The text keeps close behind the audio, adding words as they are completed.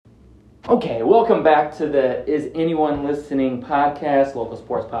Okay, welcome back to the Is Anyone Listening podcast, local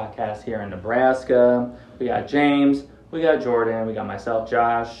sports podcast here in Nebraska. We got James, we got Jordan, we got myself,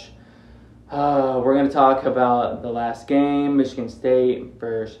 Josh. We're going to talk about the last game, Michigan State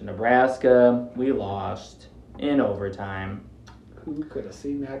versus Nebraska. We lost in overtime. Who could have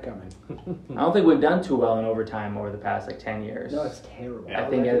seen that coming? I don't think we've done too well in overtime over the past 10 years. No, it's terrible. I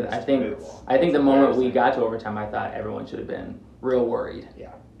think the moment we got to overtime, I thought everyone should have been real worried.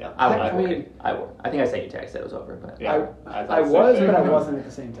 Yeah. I think I sent you a text that it was over, but yeah, I was, but I wasn't at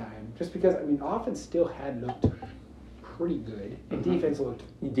the same time. Just because offense still had looked pretty good, and defense looked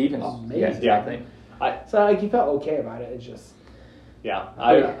amazing. Yeah, exactly. So you felt okay about it. It's just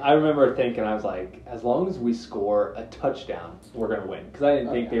I remember thinking, I was like, as long as we score a touchdown, we're gonna win. Because I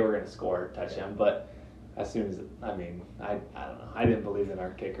didn't think they were gonna score a touchdown, but as soon as I don't know, I didn't believe in our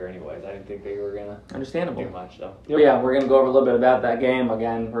kicker anyways. I didn't think they were gonna understandable do much. So yeah, we're gonna go over a little bit about that game.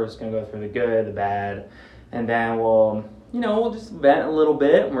 Again, we're just gonna go through the good, the bad, and then we'll just vent a little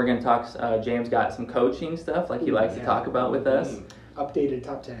bit. And we're gonna talk. James got some coaching stuff like he likes to talk about with us. Updated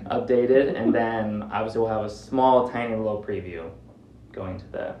top 10. Updated, and then obviously we'll have a small, tiny little preview going to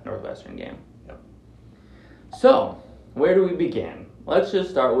the Northwestern game. Yep. So, where do we begin? Let's just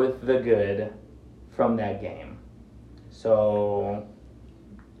start with the good from that game. So,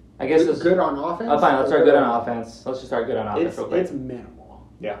 I guess it's good on offense. Fine, let's start good on offense. Let's just start good on offense real quick. It's minimal.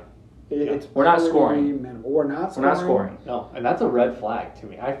 Yeah. We're not scoring. Minimal. We're not scoring. No, and that's a red flag to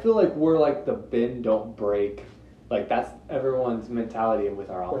me. I feel like we're like the bend don't break. Like that's everyone's mentality with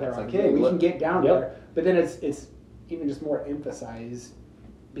our offense. Like, hey, we can get down there, but then it's even just more emphasized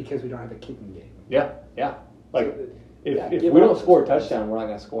because we don't have a kicking game. Yeah. Like if we don't score a touchdown, we're not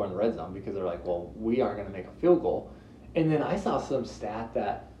going to score in the red zone because they're like, well, we aren't going to make a field goal. And then I saw some stat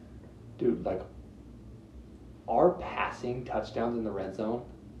that, dude, like our passing touchdowns in the red zone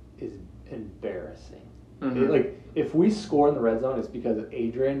is embarrassing. Like if we score in the red zone, it's because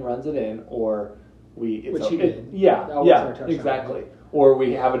Adrian runs it in or which he did. Yeah, exactly. Or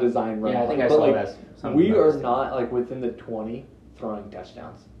we have a design run. Yeah, I think I saw that. We are not like within the 20 throwing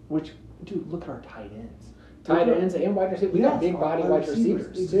touchdowns. Which, dude, look at our tight ends. Tight ends and wide receivers. We got big body wide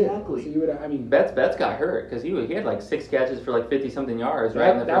receivers. Exactly. So you would, Betts got hurt because he had like 6 catches for like 50-something yards,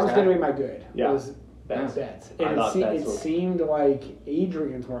 right? That was going to be my good. Yeah. Betts. And it seemed like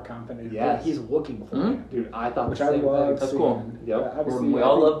Adrian's more confident. Yes. He's looking for him. Dude, I thought which the I same love. thing. That's cool. Yep. We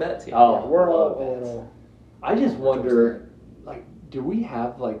all love Betts here. Oh, we're all a little. I just wonder, like, do we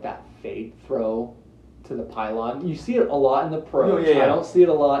have like that fade throw to the pylon? You see it a lot in the pros. Oh, yeah. I don't see it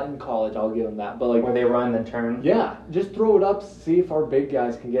a lot in college. I'll give them that. But like where they run and turn. Yeah, just throw it up. See if our big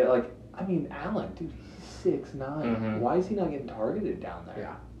guys can get like. I mean, Allen, dude, he's 6'9". Mm-hmm. Why is he not getting targeted down there?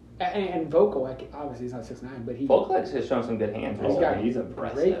 Yeah. And Vokalek, obviously he's not 6'9", but Vokalek has shown some good hands. He's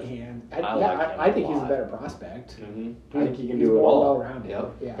impressive. Great hand. I think he's a better prospect. Mm-hmm. I think he can he's do it more all. well-rounded.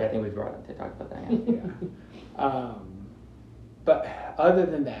 Yep. Yeah. I think they talked about that. Yeah. But other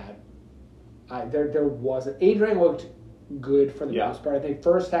than that, there wasn't. Adrian looked good for the most part. I think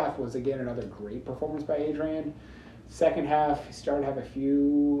first half was again another great performance by Adrian. Second half, he started to have a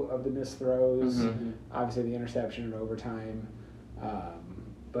few of the missed throws. Mm-hmm. Obviously, the interception in overtime.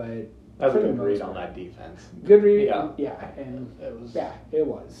 But that was a good read on that defense. Good read, yeah, and it was. Yeah, it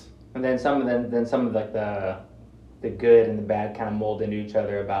was. And then some of like the good and the bad kind of mold into each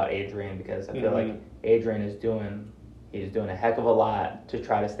other about Adrian because I feel like Adrian is doing a heck of a lot to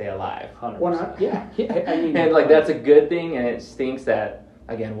try to stay alive. 100%. Yeah. I mean, and like that's a good thing, and it stinks that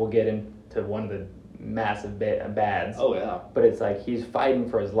again we'll get into one of the massive bads. Oh yeah. But it's like he's fighting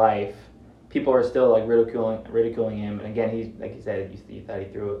for his life. People are still like ridiculing him, and again, he's like you said, you thought he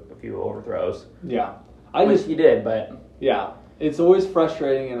threw a few overthrows. Yeah, he did, but yeah, it's always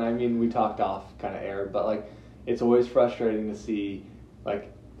frustrating, and I mean we talked off kind of air, but like it's always frustrating to see like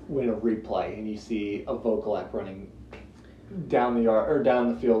when a replay and you see a Vokalek running down the yard or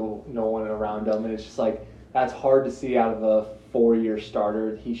down the field, no one around him, and it's just like that's hard to see out of a 4-year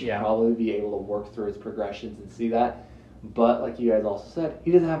starter. He should probably be able to work through his progressions and see that. But like you guys also said,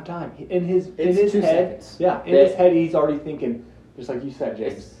 he doesn't have time. In his head, his head, he's already thinking, just like you said,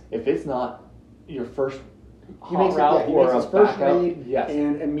 James. If it's not your first hot route or a first backup, read,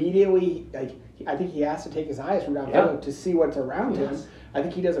 and immediately, like I think he has to take his eyes from downfield to see what's around him. I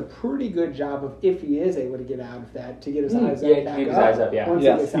think he does a pretty good job of, if he is able to get out of that, to get his eyes up. Yeah, keep his eyes up. Yeah,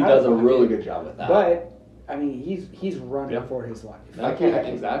 yes, he does a really good job with that. But I mean, he's running for his life.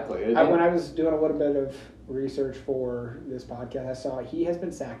 Exactly. When I was doing a little bit of research for this podcast, I saw he has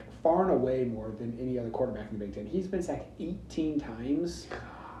been sacked far and away more than any other quarterback in the Big Ten. He's been sacked 18 times.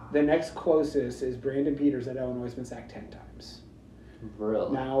 The next closest is Brandon Peters at Illinois. Has been sacked 10 times.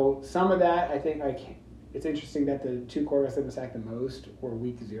 Really? Now, some of that, I think, it's interesting that the 2 quarterbacks that were sacked the most were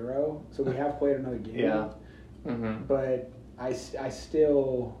week 0, so we have played another game. Yeah. Mm-hmm. But I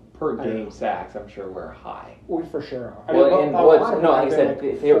still... Per game sacks, I'm sure we're high. We for sure are. Like I said,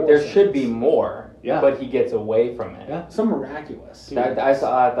 there should be more. Yeah. But he gets away from it. Yeah. Some miraculous. I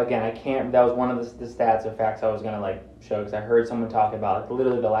saw again. I can't. That was one of the stats or facts I was gonna show because I heard someone talking about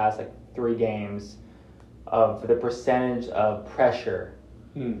literally the last 3 games of the percentage of pressure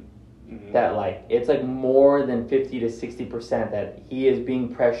Mm-hmm. that it's more than 50 to 60% that he is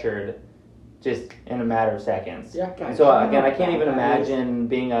being pressured just in a matter of seconds. Yeah. And so again, I can't even imagine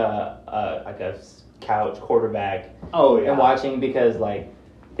being a couch quarterback and watching because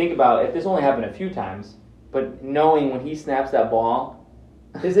think about if this only happened a few times, but knowing when he snaps that ball,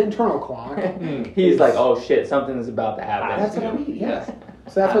 his internal clock. he's like, oh shit, something's about to happen. That's what I mean. Yeah.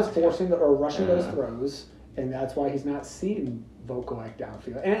 So that's what's forcing or rushing those throws, and that's why he's not seeing Vokalek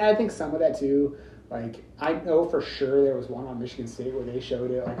downfield. And I think some of that too. I know for sure there was one on Michigan State where they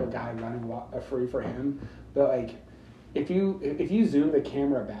showed it a guy running a free for him, but if you zoom the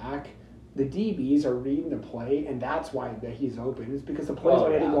camera back, the DBs are reading the play, and that's why he's open. It's because the play's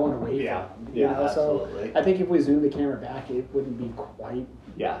already going away from him. Yeah, So absolutely. I think if we zoom the camera back, it wouldn't be quite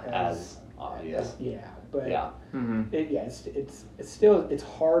as obvious. But Mm-hmm. it's still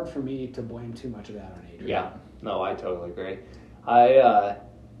hard for me to blame too much of that on Adrian. Yeah, no, I totally agree.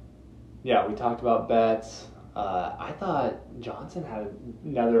 We talked about Betts. I thought Johnson had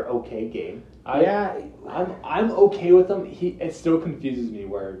another okay game. I'm okay with him. It still confuses me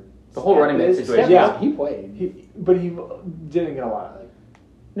where the whole running back situation. Yeah, he played. But he didn't get a lot of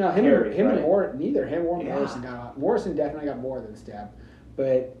No, him and Morrison, neither him or Morrison got off. Morrison definitely got more than Step.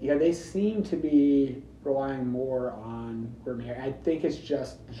 But they seem to be relying more on Ramirez. I think it's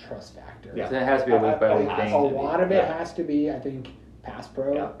just the trust factor. Yeah, so it has to be a week by week thing. A lot of it has to be, I think, pass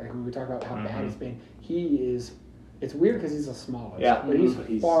pro. When we talk about how bad he's been, it's weird because he's a smallest. Yeah, but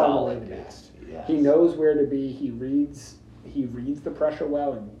he's far away the best. Yes. He knows where to be. He reads the pressure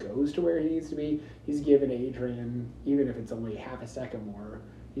well and goes to where he needs to be. He's given Adrian, even if it's only half a second more,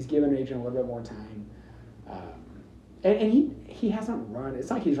 he's given Adrian a little bit more time. And he hasn't run. It's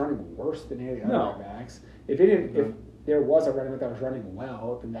not like he's running worse than any of the other running backs. If there was a running back that was running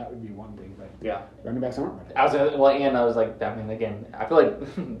well, then that would be one thing. But running backs aren't running. Again, I feel like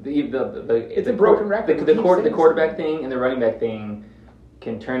it's a broken record. The quarterback thing and the running back thing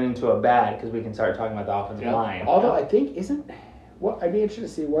can turn into a bad because we can start talking about the offensive line. Although I think I'd be interested to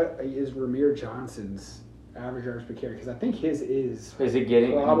see what is Ramir Johnson's average yards per carry because I think his is it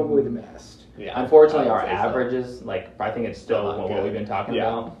getting probably the best. Yeah, unfortunately, our averages, I think it's still what we've been talking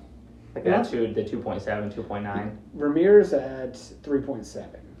about. That's the 2.7, 2.9. Ramir's at 3.7.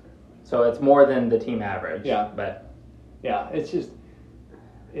 So it's more than the team average. Yeah. But it's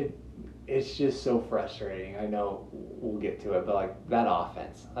just so frustrating. I know we'll get to it, but that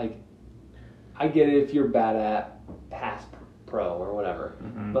offense, I get it if you're bad at pass pro or whatever,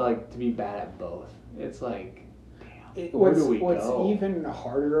 but to be bad at both, it's damn. Where do we go? What's even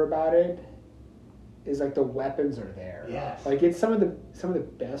harder about it is the weapons are there. Yes. It's some of the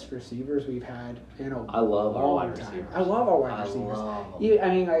best receivers we've had in a I love our wide time. receivers. I love our wide receivers.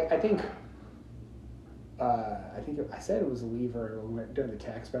 I think I said it was Lever during the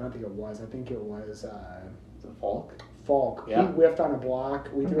text, but I don't think it was. I think it was Is it Falk? Falk. Yeah. He whiffed on a block.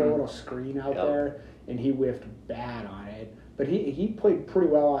 We threw a little screen out there, and he whiffed bad on it. But he played pretty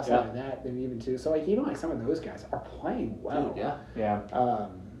well outside of that, then even too. So even some of those guys are playing well. Dude, yeah.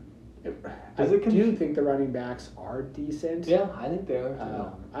 I do think the running backs are decent. Yeah, I think they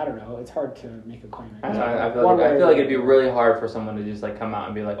are. I don't know. It's hard to make a claim. I feel like it'd be really hard for someone to just come out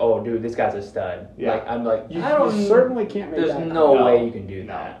and be like, "Oh, dude, this guy's a stud." Yeah. You certainly can't make there's that. There's no way you can do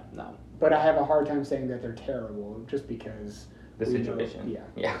that. No. But I have a hard time saying that they're terrible just because the situation.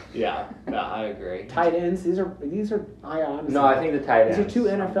 Yeah. No, I agree. Tight ends. These are. I honestly. No, I think the tight ends. These are two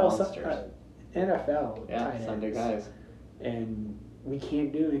NFL tight Sunday ends. guys. And we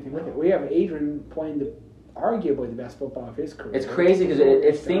can't do anything with it. We have Adrian playing arguably the best football of his career. It's crazy because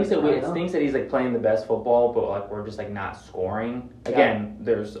it stinks that he's playing the best football, but we're just not scoring. Again,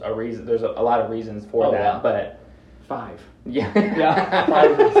 there's a reason. There's a lot of reasons for that, but 5. Yeah.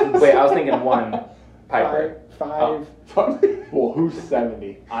 5 reasons. Wait, I was thinking 1. Piper. 5. Well, who's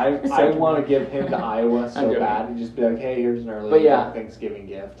 70? I want to give him to Iowa so bad and just be like, hey, here's an early Thanksgiving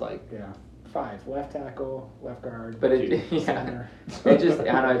gift. 5. Left tackle, left guard. But center.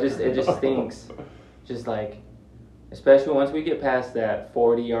 It just stinks. Just especially once we get past that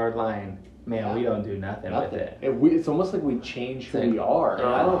 40-yard line, man, we don't do nothing with it. It's almost like we change who we are. And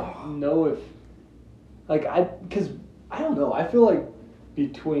I don't know if, because I don't know. I feel like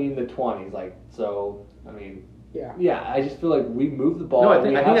between the 20s. Like, so, I mean, Yeah. yeah, I just feel like we move the ball. No,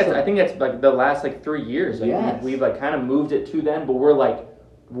 and I think that's like the last like 3 years. Like, Yes. we've like kind of moved it to them, but we're like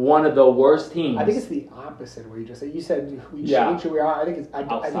one of the worst teams. I think it's the opposite. What you just said. You said we Yeah. change who we are. I think it's I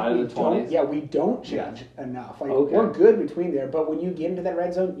Outside think of we the don't. 20s? Yeah, we don't change enough. Like Okay. we're good between there, but when you get into that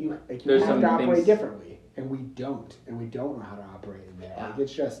red zone, you There's have some to operate things- differently, and we don't know how to operate in there. Yeah. Like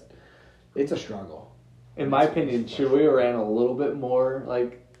it's a struggle. In my opinion, should we have ran a little bit more,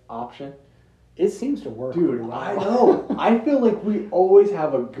 like, option? It seems to work. pretty Dude, well. I know. I feel like we always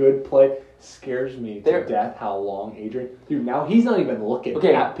have a good play. Scares me to death how long Adrian. Dude, now he's not even looking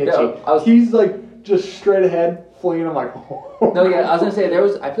at pitching. He's like just straight ahead, flinging. I'm like, oh. No, yeah, I was gonna say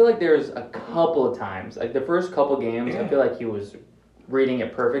I feel like there's a couple of times, like the first couple games, I feel like he was reading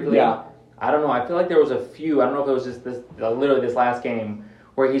it perfectly. Yeah. I don't know. I feel like there was a few. I don't know if it was just literally this last game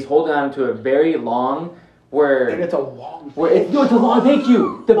where he's holding on to a very long. And it's a long. It's a long. Thank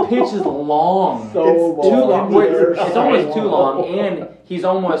you. The pitch is long. So It's too long. Where It's almost too long, and he's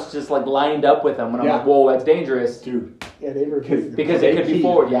almost just like lined up with him. And I'm like, whoa, that's dangerous, Dude. Yeah, they reviewed because it could be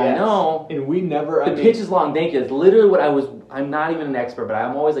forward. Yeah, I know. And we never. The pitch is long. Thank you. It's literally what I'm not even an expert, but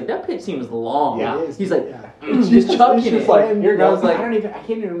I'm always like, that pitch seems long. Yeah. It is, He's like, yeah. just chucking just it. like, And here And I goes. was like, I can't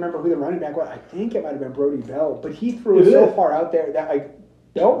even remember who the running back was. I think it might have been Brody Bell, but he threw it so far out there that like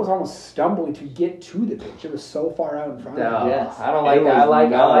Bell was almost stumbling to get to the pitch. It was so far out in front of him. Yes. I don't like It that. I was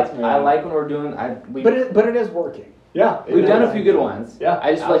nuts, I man. like when we're doing. But it is working. Yeah. We've done a few good ones. Yeah,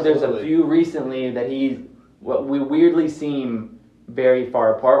 I just feel like there's a absolutely. few recently that we weirdly seem very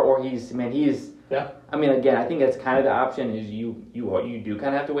far apart, or he's. Yeah. I mean, again, I think that's kind of the option is you do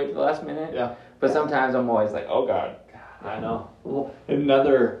kind of have to wait to the last minute. Yeah. But sometimes I'm always like, oh god. I know. Well,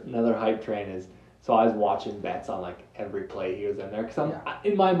 another hype train is. So I was watching bets on like every play he was in there because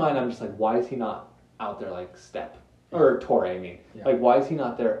in my mind I'm just like, why is he not out there like Step or Torre? I mean, like why is he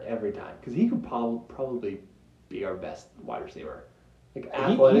not there every time? Because he could probably be our best wide receiver, like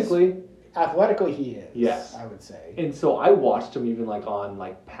athletically. Athletically, he is. Yes. I would say. And so I watched him even like on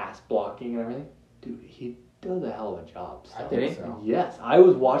like pass blocking and everything. Dude, he does a hell of a job. I So. Did he? think so. Yes, I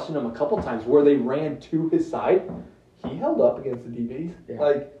was watching him a couple times where they ran to his side. He held up against the DBs. Yeah.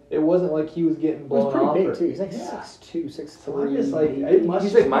 Like it wasn't like he was getting He blown was pretty off. big or- too. He's like Yeah. 6'2", 6'3". So I'm just like, it must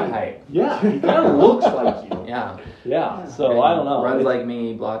He's just like my be- height. Yeah, he kind of looks like you. Yeah. Yeah. So I don't know. Runs It's- like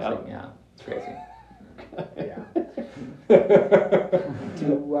me, blocks Yeah. like it's crazy. Yeah.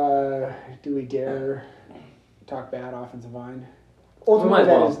 Do we dare talk bad offensive line? might as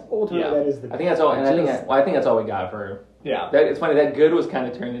well. That is the. I think that's all, and I think that's all we got for. Yeah. That, it's funny that good was kind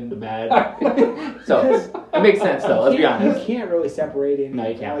of turned into bad. So it makes sense though. Let's be honest. You can't really separate any. No,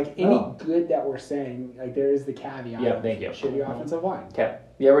 you can't. Like any good that we're saying, like there is the caveat. Yep, of thank you. Shitty offensive line. Okay.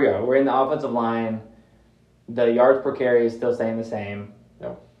 There we go. We're in the offensive line. The yards per carry is still staying the same.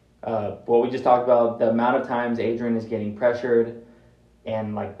 Yep. What we just talked about, the amount of times Adrian is getting pressured,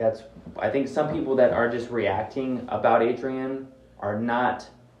 and like that's. I think some people that are just reacting about Adrian are not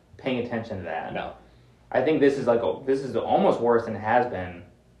paying attention to that. No. I think this is almost worse than it has been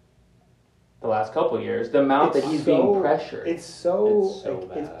the last couple of years. The amount that he's being pressured. It's so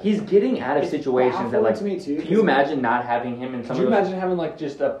bad. He's getting out of It's situations that baffling like. to me, too, Can you imagine not having him in some Could you of those? imagine having like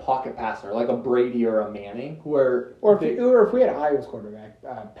just a pocket passer, like a Brady or a Manning, where or if we had Iowa's quarterback,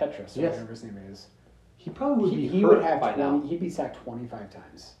 Petrus, or Yes. whatever his name is, he probably would be he hurt would have by 20. now. He'd be sacked 25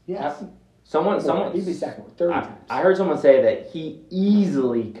 times. Yes. Someone. He'd be sacked 30 times. I heard someone say that he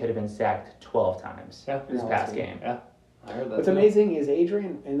easily could have been sacked 12 times this No, past that's game. Yeah. I heard that. What's too. amazing is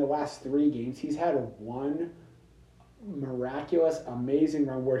Adrian in the last 3 games, he's had one miraculous, amazing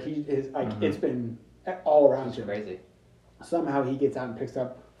run where he is like it's been all around It's him. crazy. Somehow he gets out and picks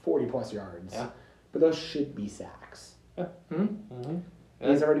up 40 plus yards. Yeah. But those should be sacks. Mm-hmm.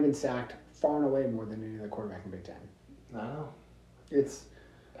 He's already been sacked far and away more than any other quarterback in Big Ten. I know. It's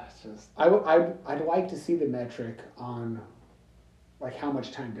That's just. I'd like to see the metric on like how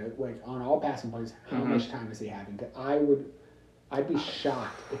much time on all passing plays, how much time is he having? 'Cause I'd be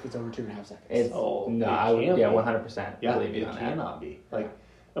shocked if it's over 2.5 seconds. It's Oh, no, it I would can't be. 100% Yeah, believe you it on that. cannot be. Like,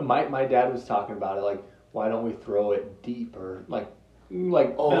 my dad was talking about it. Like, why don't we throw it deep or like?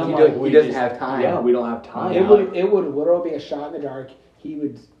 Oh, I'm he like, does- we he doesn't just- have time. Yeah, we don't have time. It would literally be a shot in the dark. He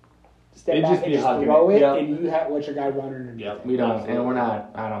would step It'd back just and be just hugging throw it, it, yeah. and you watch a guy running underneath Yep. it. We don't, Absolutely. and we're not.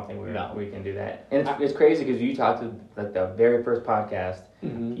 I don't think No. we can do that. And it's crazy because you talked to like the very first podcast.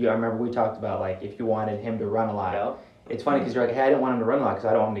 Mhm. I remember we talked about like if you wanted him to run a lot. Yeah. It's funny because you're like, hey, I didn't want him to run a lot because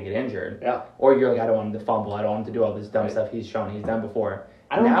I don't want him to get injured. Yeah. Or you're like, I don't want him to fumble. I don't want him to do all this dumb Right. stuff he's done before.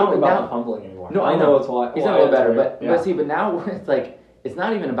 I don't think about fumbling anymore. No, I I don't know it's why. he's why not a little that's better, weird. but see, but now it's like it's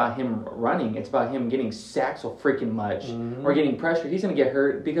not even about him running. It's about him getting sacked so freaking much or getting pressure. He's going to get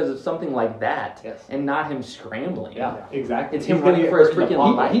hurt because of something like that and not him scrambling. Yeah, exactly. It's him running for his freaking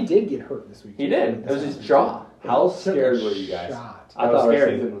life. He did get hurt this week. He did. It was his jaw. How scared were you guys? I thought our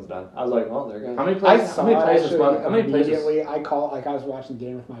season was done. I was like, well, there goes. How many plays? How many plays? Immediately, I was watching the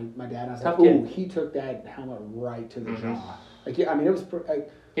game with my dad. And I was like, "Ooh, he took that helmet right to the jaw." Like, I mean, it was.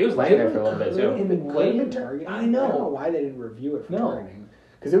 He was laying there for a little bit too. Targeting. I know. I don't know why they didn't review it for targeting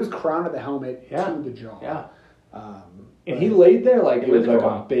because it was crown of the helmet to the jaw. Yeah. And he laid there like it was like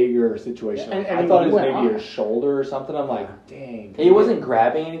a bigger situation. And I thought it was maybe his shoulder or something. I'm like, dang. He wasn't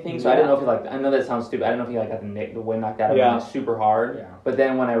grabbing anything, so I didn't know if he I know that sounds stupid. I didn't know if he got the wind knocked out of him super hard. Yeah. But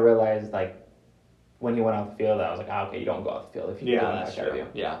then when I realized when he went off the field, I was like, okay, you don't go off the field if you do that out of you.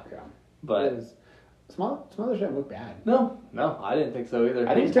 Yeah. But Smothers didn't look bad. No, I didn't think so either.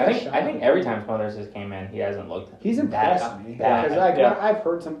 I think every time Smothers has came in, he hasn't looked. He's impressed me because I've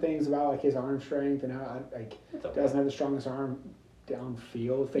heard some things about his arm strength and how doesn't have the strongest arm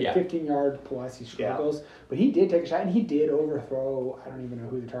downfield. 15-yard plus, he struggles. But he did take a shot and he did overthrow. I don't even know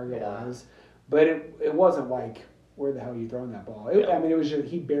who the target was, but it wasn't like where the hell are you throwing that ball? I mean, it was just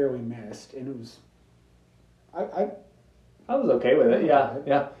he barely missed, and it was. I was okay with it.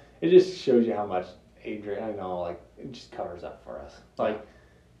 Yeah. It just shows you how much. Adrian, I know, it just covers up for us.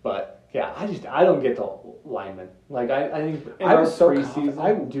 But yeah, I don't get the linemen. I think I was so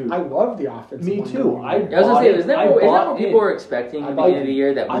confident. I love the offense. Me too. I was gonna say, is that what people were expecting at the beginning of the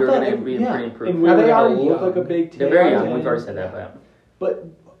year that we were going to be pretty improved? And we were going to look like a big team. They're very young. We've already said that, but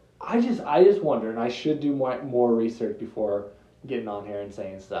I just wonder, and I should do more research before getting on here and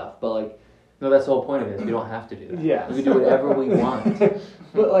saying stuff. But no, that's the whole point of it. We don't have to do that. Yeah. We can do whatever we want.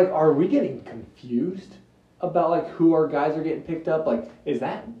 But, are we getting confused about, who our guys are getting picked up? Is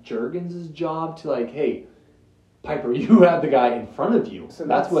that Juergens' job to, hey, Piper, you have the guy in front of you. So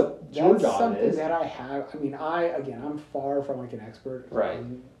that's what your job something is. That I have. I mean, I'm far from, an expert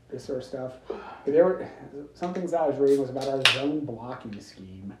on this sort of stuff. But there were some things I was reading was about our zone blocking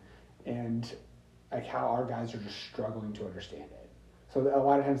scheme and, how our guys are just struggling to understand it. So a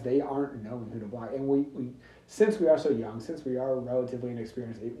lot of times they aren't knowing who to block, and we since we are so young, since we are relatively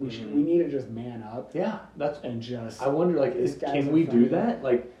inexperienced, we need to just man up. Yeah, and just. I wonder, can we do that?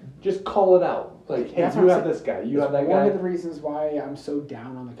 Just call it out. Hey, you have this guy, you have that guy. One of the reasons why I'm so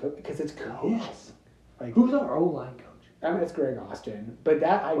down on the coach because it's coach. Yes. Who's our O-line coach? I mean, it's Greg Austin, but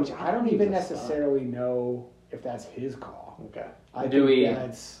that I don't even necessarily know if that's his call. Okay. I think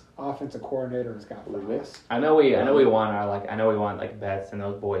that's offensive coordinator has got Frost. I know we want Betts and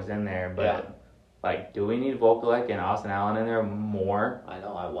those boys in there, but do we need Vokalek and Austin Allen in there more? I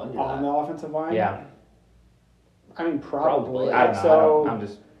know, I wonder on the offensive line. Yeah, I mean probably. I don't know. I'm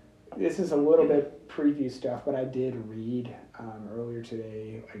just. This is a little bit preview stuff, but I did read earlier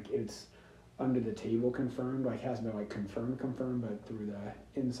today. It's under the table confirmed. Hasn't been confirmed, but through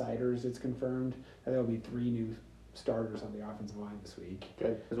the insiders, it's confirmed that there'll be 3 new starters on the offensive line this week.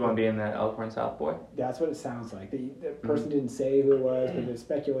 Good. Is one being the Elkhorn South boy? That's what it sounds like. The person didn't say who it was, but the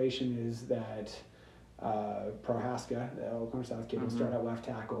speculation is that Prohaska, the Elkhorn South kid, will start at left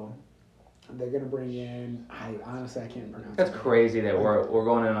tackle. They're going to bring in. I honestly can't pronounce. That's crazy that we're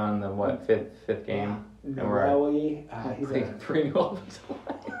going in on the fifth game. Noelle, he's a 3 new offensive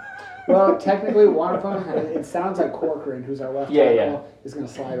line. Well, technically, one of them. It sounds like Corcoran, who's our left tackle, is going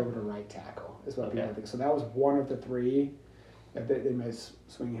to slide over to right tackle. Is what people think. So that was one of the 3 that they may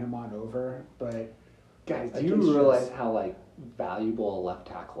swing him on over. But guys, do you realize how valuable a left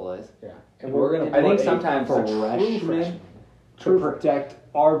tackle is? Yeah, and we're gonna. I think sometimes freshman to protect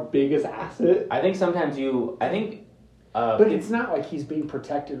our biggest asset. I think sometimes but it's not like he's being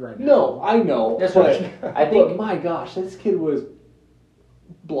protected right now. No, I know. That's right. I think. But my gosh, this kid was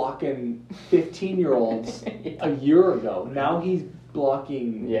blocking 15-year-olds a year ago. Now he's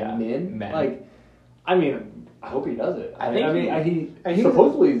blocking men. I mean, I hope he does it. He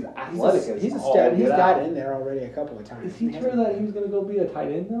supposedly he's athletic. He's got in there already a couple of times. Is he sure that he was going to go be a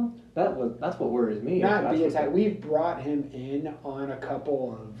tight end though? That's what worries me. Not be a tight. We've brought him in on a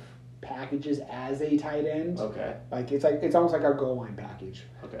couple of packages as a tight end. Okay. It's almost like our goal line package.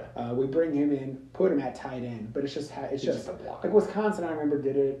 Okay. We bring him in, put him at tight end, but it's just a block. Wisconsin. I remember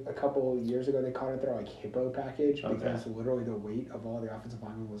did it a couple of years ago. They called it their hippo package because literally the weight of all the offensive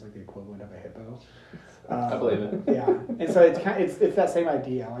linemen was the equivalent of a hippo. I believe it. Yeah, and so it's that same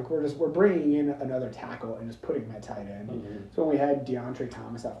idea. We're bringing in another tackle and just putting him at tight end. Mm-hmm. So when we had DeAndre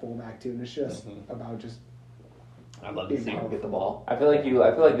Thomas at fullback too, and it's just about just. I'd love to see him get the ball. I feel like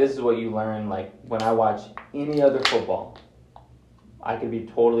this is what you learn when I watch any other football. I could be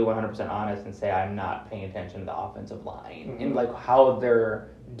totally 100% honest and say I'm not paying attention to the offensive line and like how they're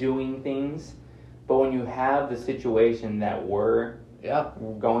doing things. But when you have the situation that we're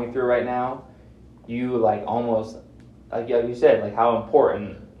going through right now, you like almost like you said, like how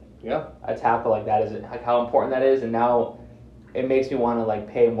important a tackle like that is, like how important that is, and now it makes me want to like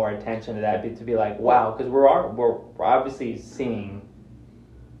pay more attention to that, to be like, wow, because we're obviously seeing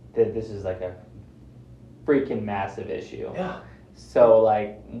that this is like a freaking massive issue. Yeah. So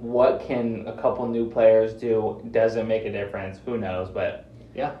like, what can a couple new players do? Doesn't make a difference. Who knows? But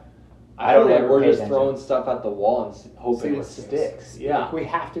I don't know. We're pay just attention. throwing stuff at the wall and hoping it See what sticks. Yeah. Like, we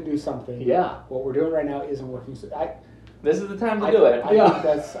have to do something. Yeah. What we're doing right now isn't working. So This is the time to do it.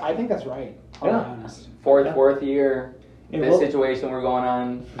 I think that's right. I'll be honest. Fourth year. And This situation we're going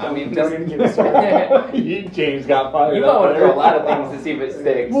on. I mean, don't even get me started. James got fired you up. might want to there. throw a lot of things to see if it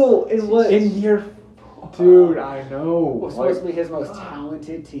sticks. Well, in what? In year, Dude, I know. was supposed to be his most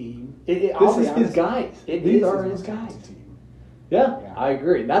talented team. This I'll be is his honest, guys. It These is are his his most guys. talented team. Yeah, I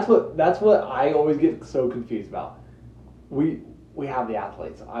agree. That's what I always get so confused about. We have the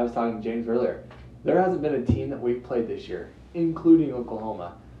athletes. I was talking to James earlier. There hasn't been a team that we've played this year, including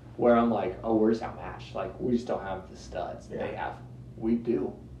Oklahoma, where I'm like, oh, we're just outmatched. Like, we just don't have the studs that they have. We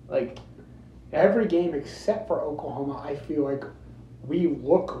do. Like, Every game except for Oklahoma, I feel like we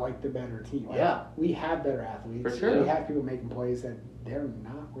look like the better team. Like, we have better athletes. For sure. We have people making plays that they're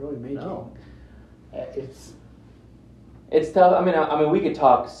not really making. No. It's tough. I mean, we could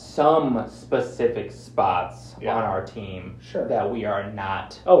talk some specific spots Yeah. on our team Sure. that we are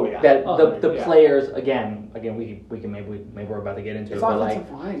not. oh yeah. That Oh, the yeah. players again we can maybe we're about to get into It's it, but like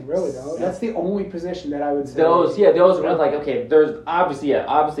offensive line, really though. That's the only position that I would say. those are like, okay, there's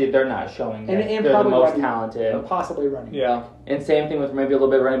obviously they're not showing that And they're the probably most running, talented. possibly running. Yeah. And same thing with maybe a little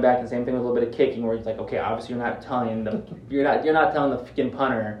bit of running back, and same thing with a little bit of kicking, where it's like, okay, obviously you're not telling you're not telling the freaking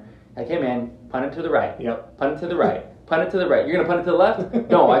punter, like, hey man, punt it to the right. Yep. Punt it to the right. Punt it to the right. You're gonna punt it to the left?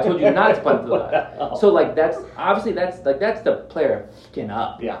 No, I told you not to punt it to the left. So like that's the player fucking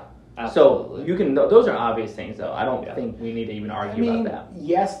up. Yeah. So Absolutely. you can those are obvious things though. I don't Yeah. think we need to even I argue mean, about that.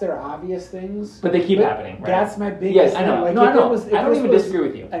 yes, they're obvious things, But they keep happening, right? That's my biggest. Yes, I know. thing. Like, No, I if know. it was- if I don't this even was disagree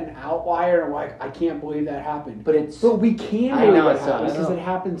with you. An outlier, I'm like, I can't believe that happened. But it's But we can I believe know, it it's happens I because know. it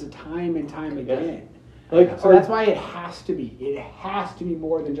happens time and time again. Like, So that's why it has to be. It has to be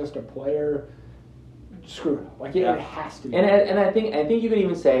more than just a player screwing up. Like it has to be. And I think you could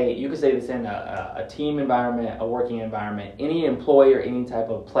even say this in a team environment, a working environment, any employee or any type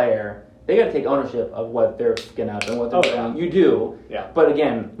of player, they got to take ownership of what they're picking up and what they're doing. You do. Yeah. But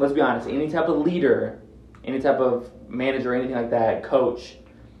again, let's be honest. Any type of leader, any type of manager, anything like that, coach,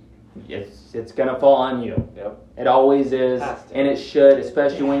 it's gonna fall on you. Yep. It always is, Has to. and it should,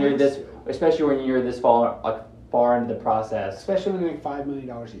 especially It when you're has this far into the process. Especially when they make $5 million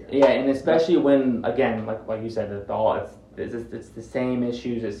a year. Yeah, and especially when, again, like you said, it's the same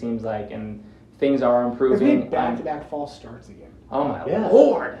issues, it seems like, and things are If improving. we back-to-back false starts again. Oh my Yeah.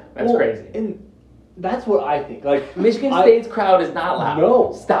 Lord, that's Well, crazy. And that's what I think. Like Michigan State's crowd is not loud.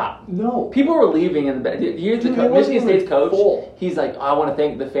 No. Stop. No. People were leaving in the back. Here's the Dude, it wasn't Michigan State's even coach. full. He's like, I want to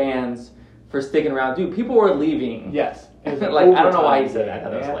thank the fans for sticking around. Dude, people were leaving. Yes. Like, I don't know why he said that. I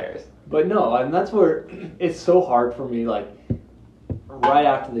thought that was Yeah. hilarious. But no, and that's where it's so hard for me. Like right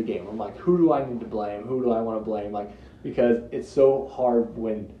after the game, I'm like, who do I need to blame? Who do I want to blame? Like because it's so hard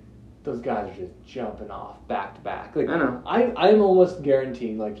when those guys are just jumping off back to back. Like I know. I'm almost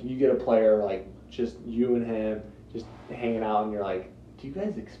guaranteeing like you get a player like just you and him just hanging out, and you're like, do you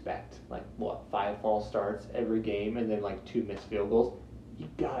guys expect like what 5 false starts every game and then like 2 missed field goals? You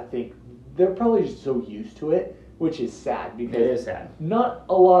gotta think they're probably just so used to it, which is sad because It is sad. not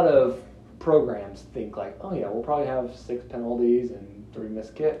a lot of programs think like, oh yeah, we'll probably have 6 penalties and 3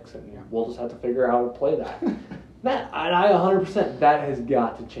 missed kicks, and we'll just have to figure out how to play that. And I 100%. That has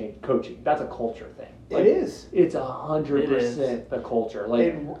got to change coaching. That's a culture thing. Like, It is. It's 100% the culture.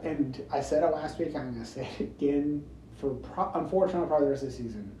 Like, And I said it last week, I'm going to say it again unfortunately probably the rest of the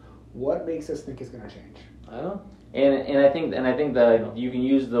season. What makes us think it's going to change? I don't know. And I think you can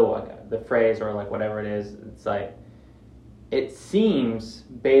use the phrase or like whatever it is. It's like it seems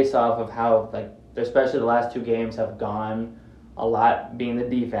based off of how like especially the last 2 games have gone a lot being the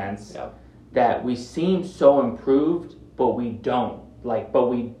defense that we seem so improved, but we don't but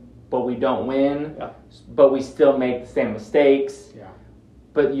we don't win, but we still make the same mistakes. Yeah.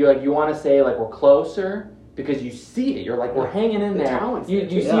 But you want to say like we're closer because you see it. You're like we're hanging in The there. talent's You there,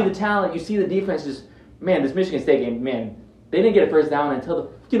 see too. the talent. You see the defense. Just man, this Michigan State game, man, they didn't get a first down until the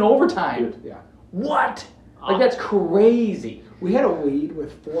fucking overtime. Yeah. What? Like that's crazy. We had a lead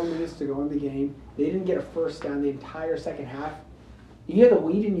with 4 minutes to go in the game. They didn't get a first down the entire second half. You had the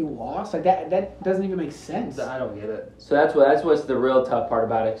lead and you lost. Like that doesn't even make sense. I don't get it. So that's what's the real tough part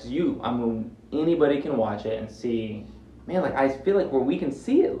about it. Because anybody can watch it and see, man. Like I feel like where we can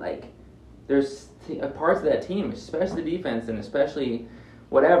see it, like there's parts of that team, especially the defense and especially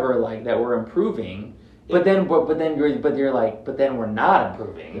whatever, like that we're improving. But then we're not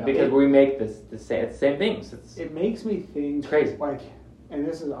improving because we make the same things. It makes me think crazy. Like, and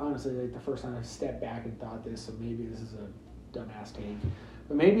this is honestly like the first time I've stepped back and thought this. So maybe this is a dumbass take,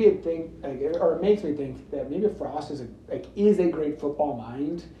 but maybe it makes me think that maybe Frost is a great football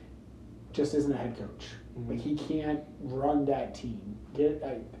mind, just isn't a head coach. Mm-hmm. Like he can't run that team.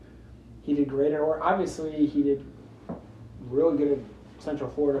 He did great at Oregon. Obviously, he did really good at Central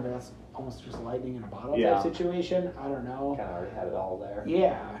Florida, but that's almost just lightning in a bottle type situation. I don't know. Kind of already had it all there.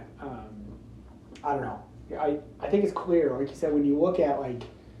 Yeah. I don't know. I think it's clear, like you said, when you look at like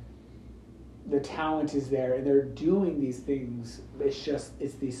the talent is there and they're doing these things,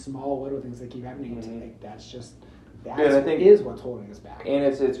 it's these small little things that keep happening. Mm-hmm. Like that's is what's holding us back. And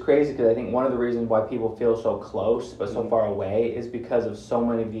it's crazy because I think one of the reasons why people feel so close but so far away is because of so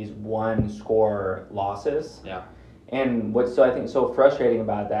many of these one-score losses. Yeah. And what's I think so frustrating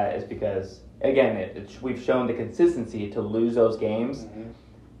about that is because again, we've shown the consistency to lose those games,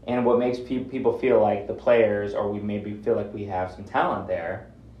 and what makes people feel like the players, or we maybe feel like we have some talent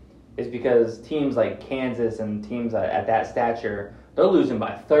there, is because teams like Kansas and teams at that stature, they're losing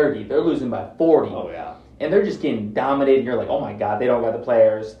by 30, they're losing by 40. Oh yeah. And they're just getting dominated. And you're like, oh my God, they don't got the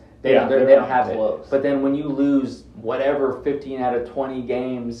players. They don't have close. it. But then when you lose whatever 15 out of 20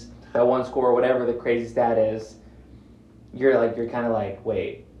 games, that one score, whatever the crazy stat is, you're kind of like,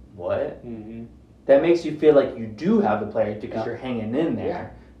 wait, what? Mm-hmm. That makes you feel like you do have the players because you're hanging in there. Yeah.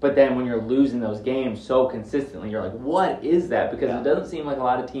 But then when you're losing those games so consistently, you're like, what is that? Because it doesn't seem like a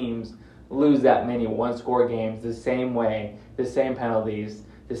lot of teams lose that many one-score games the same way, the same penalties,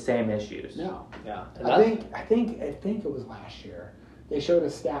 the same issues. No. Yeah. I think it was last year. They showed a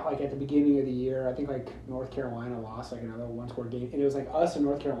stat like at the beginning of the year. I think like North Carolina lost like another one-score game, and it was like us and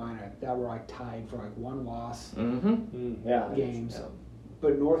North Carolina that were like tied for like one loss games. Yeah.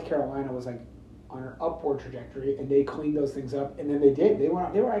 But North Carolina was like on an upward trajectory, and they cleaned those things up, and then they did. They were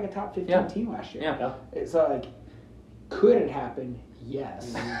like a top 15 team last year. Yeah. It's like, could it happen?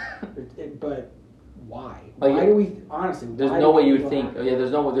 Yes. But why? Why do we honestly? There's no way you would think.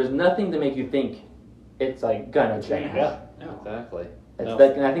 There's nothing to make you think it's like gonna change. Yeah. No. Exactly. And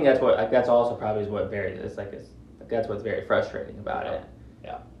I think that's also probably that's what's very frustrating about it.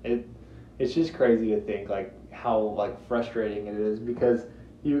 Yeah. It's just crazy to think like how like frustrating it is because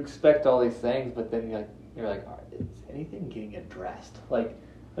you expect all these things, but then you're like, is anything getting addressed? Like,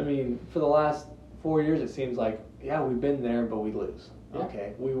 I mean, for the last 4 years, it seems like we've been there, but we lose. Yeah.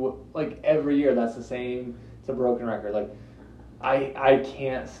 Okay, like every year that's the same. It's a broken record. Like, I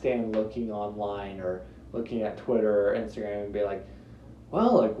can't stand looking online or looking at Twitter or Instagram and be like,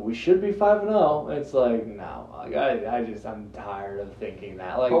 well, like we should be 5-0. It's like no, like I'm tired of thinking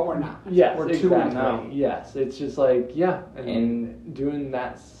that. Like, but we're not. Yes, we're exactly. 2-0. Yes, it's just like and doing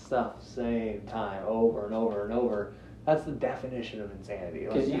that stuff same time over and over and over. That's the definition of insanity.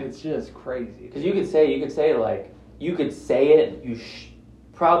 Like, it's just crazy. Because you could say it. You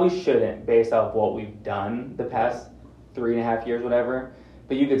probably shouldn't, based off what we've done the past 3.5 years, whatever.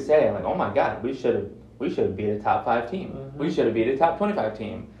 But you could say like, oh my God, we should have beat a top 5 team. Mm-hmm. We should have beat a top 25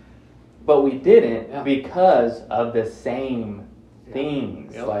 team. But we didn't because of the same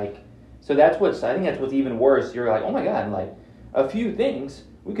things. Yep. Like, so I think that's what's even worse. You're like, oh my God, like a few things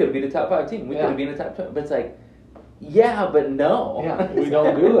we could have beat a top 5 team. We could have been a top 20. But it's like, yeah, but no. Yeah, we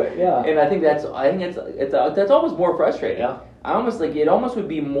don't do it. Yeah. And I think that's almost more frustrating. Yeah. It almost would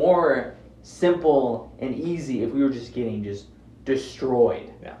be more simple and easy if we were just getting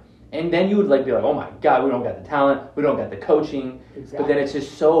destroyed. Yeah. And then you would be like, oh my God, we don't got the talent, we don't got the coaching. Exactly. But then it's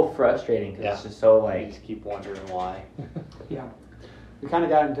just so frustrating because it's just so You just keep wondering why. Yeah. We kind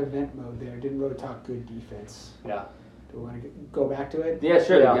of got into vent mode there. Didn't really talk good defense. Yeah. Do we want to go back to it? Yeah,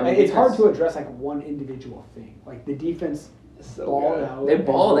 sure. Yeah. I mean, It's hard to address like one individual thing. Like the defense So balled good. out. They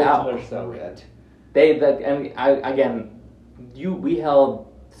balled out. They're so good. We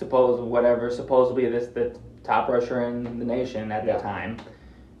held supposedly the top rusher in the nation at that time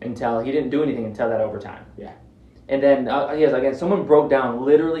until he didn't do anything until that overtime. Yeah. And then someone broke down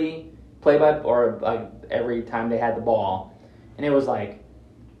literally every time they had the ball, and it was like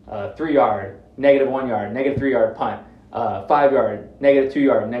 3 yard, -1 yard, -3 yard punt, 5 yard, -2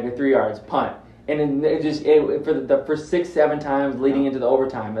 yard, -3 yards punt. And then for 6-7 times leading into the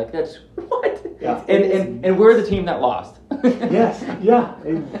overtime, like that's what? Yeah. And we're the team that lost. Yes. Yeah.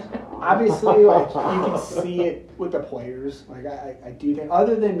 Obviously, like you can see it with the players. Like I do think,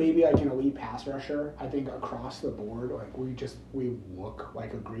 other than maybe like an elite pass rusher, I think across the board, like we look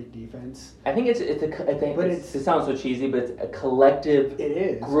like a great defense. I think it sounds so cheesy, but it's a collective It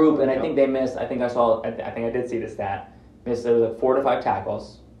is group, and I think they missed. I think I did see the stat. Missed there was like 4 to 5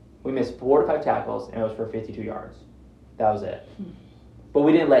 tackles. We missed 4 to 5 tackles, and it was for 52 yards. That was it. But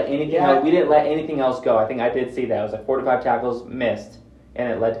we didn't let anything. We didn't let anything else go. I think I did see that. It was like 4 to 5 tackles missed,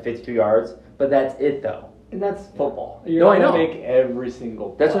 and it led to 52 yards. But that's it, though. And that's football. No, I know. Make every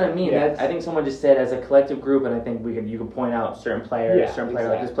single. That's what I mean. Yes. I think someone just said as a collective group, and I think you can point out certain players,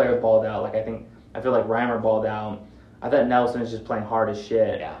 like this player balled out. Like I feel like Reimer balled out. I thought Nelson is just playing hard as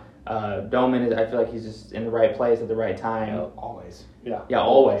shit. Yeah. Doman I feel like he's just in the right place at the right time. Always. Yeah,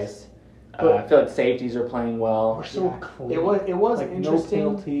 always. I feel like safeties are playing well. We're so clean. It was like interesting. No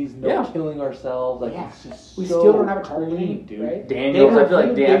penalties, no killing ourselves. Like it's just we so still don't have a targeting, dude. right? Daniels, I feel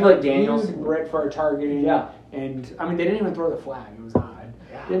like Daniels. Brett for a targeting. Yeah. And I mean, they didn't even throw the flag. It was odd.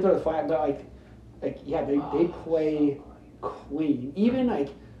 Yeah. They didn't throw the flag, but they play clean. Even I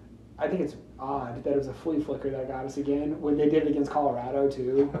think it's odd that it was a flea flicker that got us again when they did it against Colorado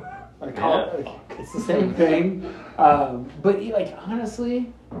too. It's the same thing. But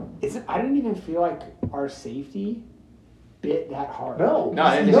honestly, I didn't even feel like our safety bit that hard. it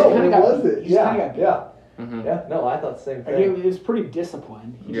wasn't. Yeah. Mm-hmm. Yeah, no, I thought the same Like, thing. it was pretty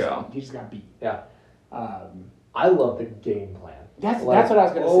disciplined. He just got beat. Yeah. I love the game plan. That's what I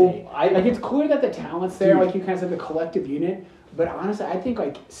was gonna say. I it's clear that the talent's there, like you kind of said, the collective unit. But honestly, I think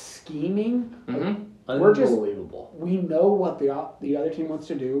scheming, unbelievable. We know what the other team wants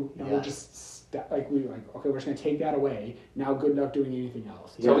to do, and we're just okay, we're just gonna take that away. Now, good luck doing anything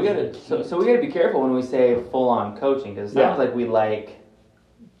else. So we gotta be careful when we say full on coaching, because it sounds like we like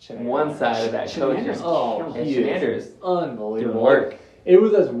one side of that coaching. Shenanigans. Unbelievable. Doing work. It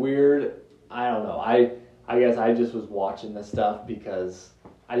was as weird. I don't know. I guess I just was watching this stuff because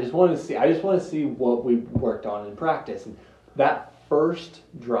I just want to see what we worked on in practice. And that first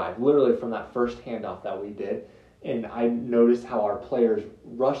drive, literally from that first handoff that we did, and I noticed how our players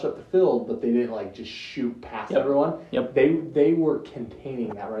rushed up the field, but they didn't just shoot past everyone. Yep. They were containing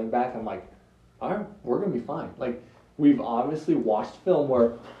that running back. I'm like, all right, we're gonna be fine. We've obviously watched film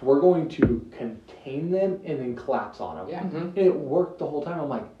where we're going to contain them and then collapse on them. Yeah. Mm-hmm. And it worked the whole time. I'm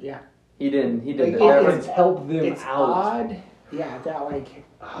like, He did it's helped them it's out. Odd, that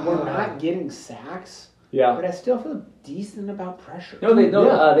we're not getting sacks. Yeah. But I still feel decent about pressure. No, they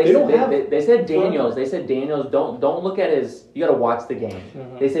don't. They said Daniels. Further. They said Daniels. Don't look at his. You got to watch the game.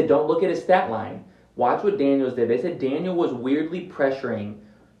 Mm-hmm. They said don't look at his stat line. Watch what Daniels did. They said Daniel was weirdly pressuring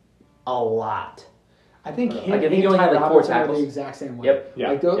a lot. I think him I think he and only had Ty 4 Robinson are tackles. the exact same way. Yep.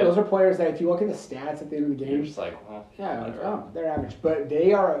 Yeah. Those are players that if you look at the stats at the end of the game, You're just like, they're average. But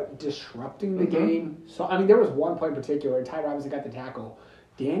they are disrupting the game. So, I mean, there was one play in particular. Ty Robinson got the tackle.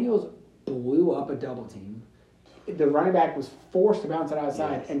 Daniels blew up a double team. The running back was forced to bounce it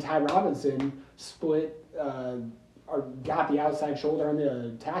outside, and Ty Robinson split or got the outside shoulder on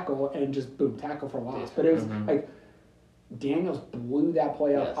the tackle and just boom, tackle for loss. But it was Daniels blew that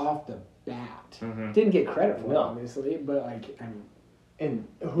play up off the bat. Mm-hmm. Didn't get credit for it, obviously, but and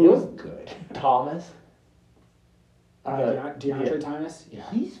it who was good. Thomas? DeAndre Thomas?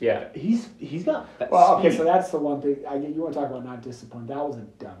 Yeah. He's got Well, okay, speed. so that's the one thing. You want to talk about not disciplined. That was a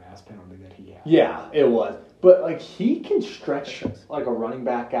dumbass penalty that he had. Yeah, it was. But he can stretch a running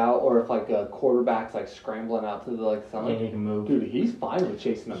back out, or if a quarterback's scrambling out to the Yeah, he can move. Dude, he's fine with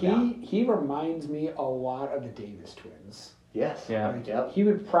chasing them down. He reminds me a lot of the Davis twins. Yes. Yeah. Yep. He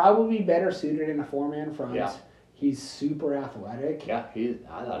would probably be better suited in a 4-man front. Yeah. He's super athletic. Yeah,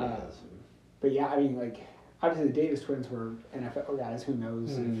 I thought he was. But yeah, I mean, obviously the Davis twins were NFL guys. Who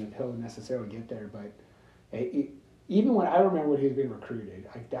knows if he'll necessarily get there? But even when I remember when he was being recruited,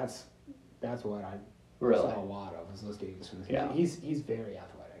 that's what I saw a lot of was those Davis twins. Yeah. He's very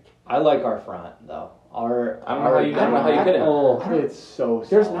athletic. I like our front though. I don't know how you couldn't. Oh, it's so.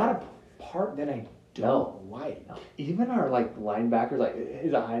 There's solid. not a part that I don't like. No. Even our linebackers,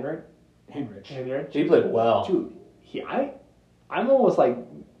 is it Heinrich? Henrich. He played well. Dude, I'm almost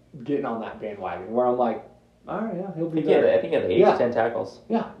getting on that bandwagon where I'm like, all right, yeah, he'll be there. I think he had 8 to 10 tackles.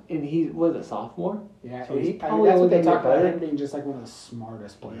 Yeah, and he was a sophomore. Yeah, so he's that's probably what they only talk about better. him being just one of the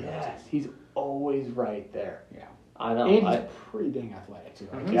smartest players. Yes, he's always right there. Yeah. I know. And he's pretty dang athletic too.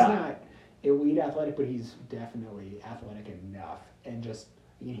 He's Yeah. not elite athletic, but he's definitely athletic enough, and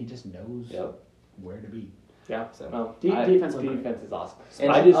he just knows where to be. Yeah. So No, defense is awesome.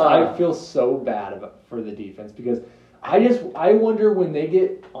 And I feel so bad for the defense because I wonder when they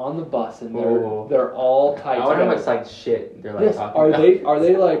get on the bus and they're all tight. I wonder how much like shit they're like yes, talking about. Are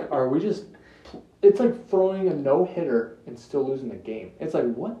they like, are we just? It's like throwing a no-hitter and still losing the game. It's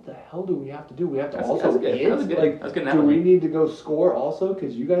like, what the hell do we have to do? We have to also hit? Like, do we need to go score also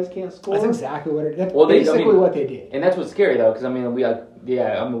because you guys can't score? That's exactly what it is. That's basically what they did. And that's what's scary, though, because, I mean, we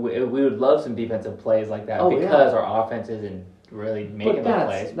would love some defensive plays like that because our offense isn't really making the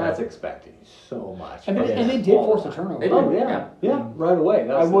plays. That's expecting so much. And they did force a turnover. Yeah, right away.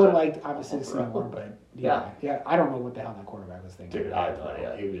 I would have liked, obviously, to see more, but yeah, I don't know what the hell that quarterback was thinking. Dude, I have no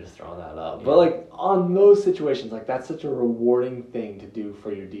idea. He was just throwing that up. Yeah. But, like, on those situations, like, that's such a rewarding thing to do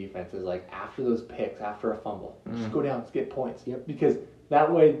for your defense is, like, after those picks, after a fumble, just go down and get points. Yep. Because that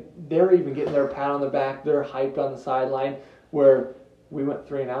way they're even getting their pat on the back. They're hyped on the sideline where we went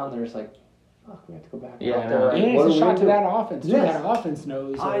 3 and out and they're just like, we have to go back. Yeah, out there. And it's a shot to that offense. Too. Yes. That offense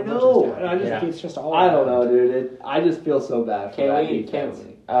knows. I know. And it's just all. I don't know, dude. I just feel so bad for that defense.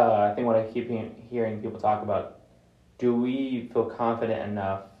 I think what I keep hearing people talk about, do we feel confident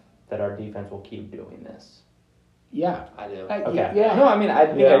enough that our defense will keep doing this? Yeah, I do. Okay. Yeah. No, I mean, I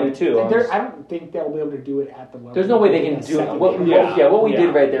think I do too. I don't think they'll be able to do it at the level. There's no way they can do it. What we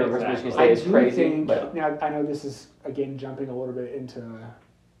did right there versus Michigan State is crazy. Now, I know this is, again, jumping a little bit into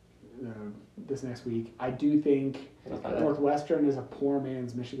this next week. I do think Northwestern is a poor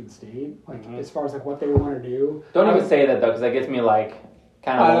man's Michigan State. Like, as far as like what they want to do. Don't even say that, though, because that gets me like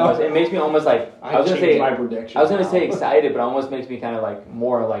kind of almost. It makes me almost like I was gonna say my prediction. I was gonna say excited, but it almost makes me kind of like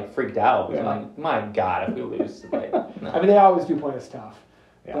more like freaked out. I'm like, my God, if we lose, like, no. I mean, they always do play us tough.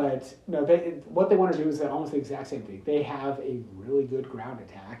 Yeah. But no, what they want to do is almost the exact same thing. They have a really good ground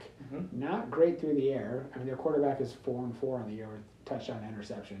attack, not great through the air. I mean, their quarterback is 4-4 on the year with touchdown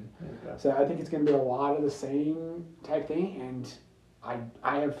interception. Okay. So I think it's going to be a lot of the same type thing, and I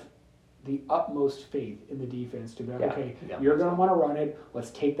have the utmost faith in the defense to be like, you're going to want to run it.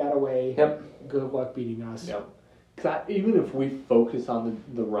 Let's take that away. Yep. Good luck beating us. Yep. Because even if we focus on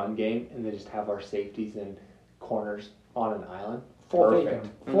the run game and then just have our safeties and corners on an island. Perfect.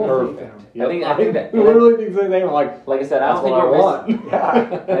 Yep. I think that literally the exact thing. Like I said, I don't think we're missing.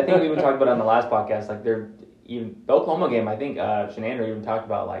 Yeah. I think we even talked about it on the last podcast. Like even the Oklahoma game, I think Shenander even talked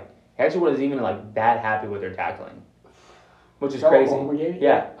about like he actually wasn't even like that happy with their tackling, which is crazy. Game?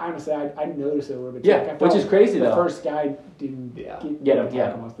 Yeah. Honestly, I noticed it a little bit. Yeah, which is crazy though. The first guy didn't get him.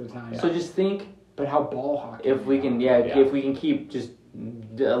 Yeah. Most of the time. So just think. But how ball hockey? If we can, if we can keep just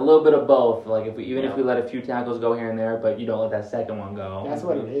a little bit of both, like if we let a few tackles go here and there, but you don't let that second one go. That's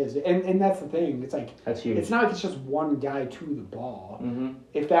what it is, and that's the thing. It's like that's huge. It's not like it's just one guy to the ball. Mm-hmm.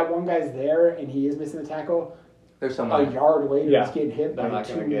 If that one guy's there and he is missing the tackle, there's someone a yard later he's getting hit by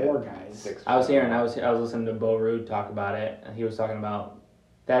 2 more guys. I was listening to Bo Ruud talk about it, and he was talking about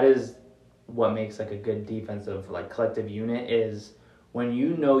that is what makes like a good defensive like collective unit is when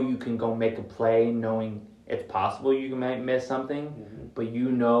you know you can go make a play, knowing it's possible you might miss something, but you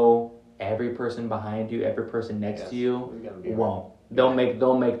know every person behind you, every person next to you won't. They'll make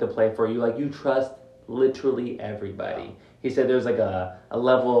the play for you. Like you trust literally everybody. Yeah. He said there's like a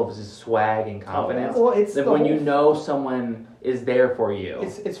level of just swag and confidence. Well, it's that when you know someone is there for you.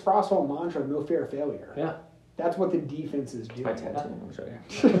 It's Frost's whole mantra: no fear of failure. Yeah. That's what the defense is doing. My tattoo. I'm sure.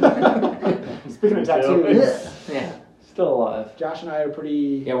 Speaking of tattoos, yeah. Still alive. Josh and I are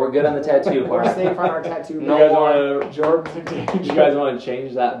pretty. Yeah, we're good on the tattoo part. We're safe on our tattoo. No more. You guys want to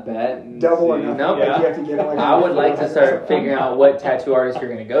change that bet? And double or nothing. Nope. Yeah. You have to get it like I would like to start figuring out what tattoo artist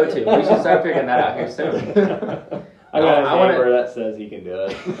you're going to go to. We should start figuring that out here soon. I got a neighbor that says he can do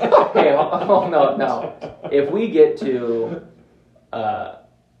it. Hey, no. If we get to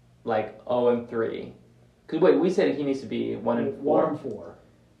like 0-3, because wait, we said he needs to be 1-4. 1-4.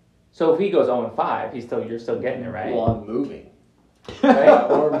 So if he goes 0-5, you're still getting it, right? Well, I'm moving. Right?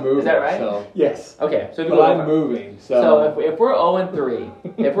 Or moving. Is that right? So. Yes. Okay. So if you but I'm moving. So if we're 0-3,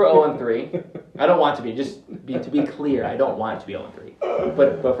 I don't want to be. To be clear, I don't want it to be 0-3.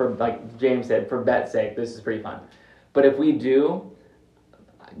 But for like James said, for bet's sake, this is pretty fun. But if we do,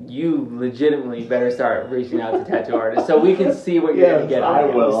 you legitimately better start reaching out to tattoo artists so we can see what you're going to get. I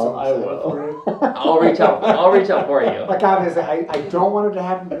will. I'll reach out for you. Like obviously, I don't want it to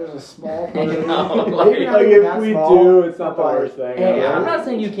happen, but there's a small. Like if we do, it's not the worst thing. Yeah, I'm not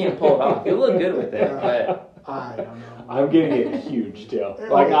saying you can't pull it off. You look good with it, but I don't know. I'm getting it huge too.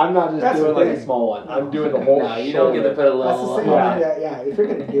 Like I'm not just doing like a small one. I'm doing the whole. No, you don't get to put a little. That's the same. Yeah. If you're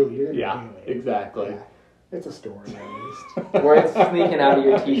gonna do it, you're gonna do it. Exactly. Yeah. It's a story, at least. Where it's sneaking out of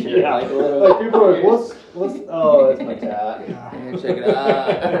your t-shirt. Yeah. Like people are like, what's oh, that's my tat. Yeah. And check it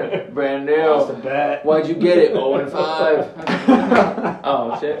out. Brand new. That's a bet. Why'd you get it? 0-5.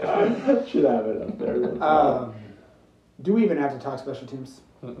 Oh, shit. Should have it up there. Do we even have to talk special teams?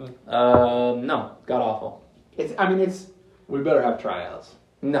 No, god awful. It's. We better have tryouts.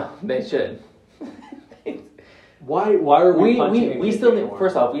 No, they should. Why are we punching we still need,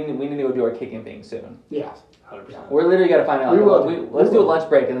 first off, we need to go do our kicking thing soon. Yeah. 100%. We're literally got to find out. Let's do a lunch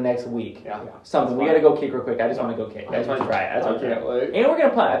break in the next week. Yeah. Something. We got to go kick real quick. I just want to go kick. I just want to try it. That's what I'm doing. And we're going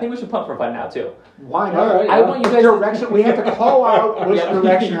to punt. I think we should punt for fun now, too. Why not? Right, I want you guys direction. We have to call out which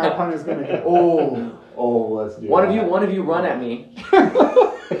direction our punt is going to go. Oh, let's do One of you run at me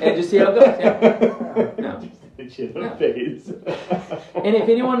and just see how it goes. Yeah. No. Face. And if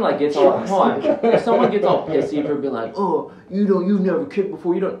anyone like gets all, hold on, if someone gets all pissy for being like, oh, you've never kicked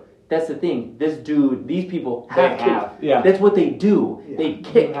before, you don't. That's the thing. These people have kicked. Yeah. That's what they do. Yeah. They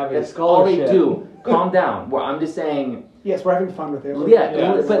kick. That's all they do. Calm down. Well, I'm just saying. Yes, we're having fun with it.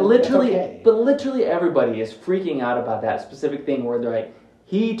 Yeah, but literally, okay. everybody is freaking out about that specific thing where they're like,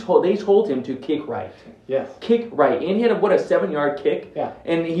 they told him to kick right. Yes. Kick right, and he had a 7-yard kick. Yeah.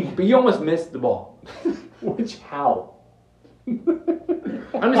 And he almost missed the ball. How?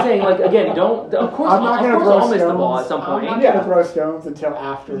 I'm just saying, like, again, don't. Of course, I'll miss the ball at some point. I'm not gonna throw stones until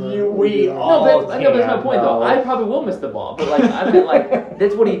after. We all. No, but that's my point, though. I probably will miss the ball, but like, I mean, like,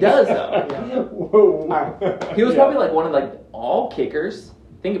 that's what he does, though. Yeah. Whoa. He was probably like one of all kickers.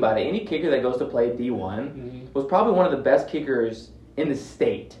 Think about it. Any kicker that goes to play D1 was probably one of the best kickers in the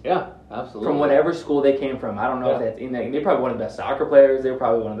state. Yeah, absolutely. From whatever school they came from. I don't know if that's in there. They're probably one of the best soccer players. They're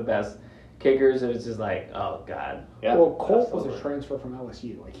probably one of the best kickers. It was just like, oh god. Yeah, well, Colt was a transfer from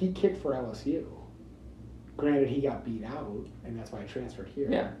LSU. Like, he kicked for LSU. Granted, he got beat out, and that's why he transferred here.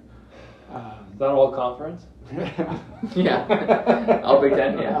 Yeah. Is that all conference? Yeah. All Big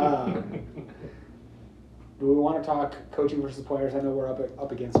Ten. Yeah. Do we want to talk coaching versus players? I know we're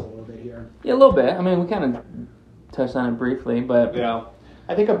up against it a little bit here. Yeah, a little bit. I mean, we kind of touched on it briefly, but yeah.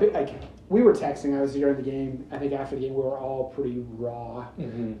 I think a bit like we were texting. I was during the game. I think after the game we were all pretty raw,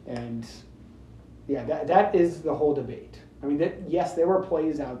 and yeah, that is the whole debate. I mean, yes, there were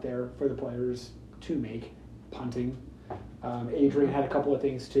plays out there for the players to make, punting. Adrian had a couple of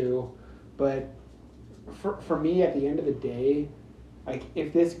things too, but for me, at the end of the day, like,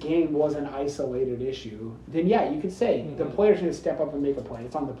 if this game was an isolated issue, then yeah, you could say the players need to step up and make a play.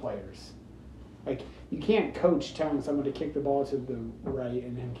 It's on the players. Like, you can't coach telling someone to kick the ball to the right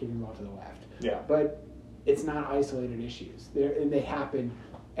and then kicking the ball to the left. Yeah. But it's not isolated issues. And they happen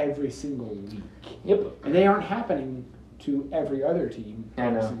every single week. Yep. And they aren't happening to every other team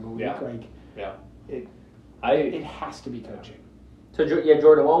every single week. Yeah. Like, yeah. It has to be coaching. So yeah,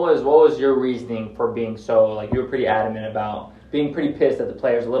 Jordan, what was your reasoning for being so, like, you were pretty adamant about being pretty pissed at the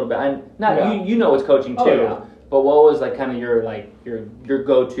players a little bit? You know it's coaching too. Oh, yeah. But what was like kind of your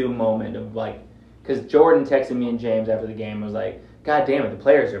go-to moment of like, because Jordan texted me and James after the game was like, God damn it, the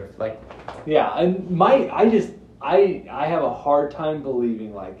players are like. Yeah, and I have a hard time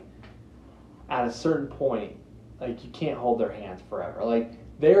believing, like, at a certain point, like, you can't hold their hands forever. Like,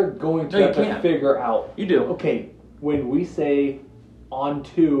 they're going to have to figure out. You do. Okay, when we say on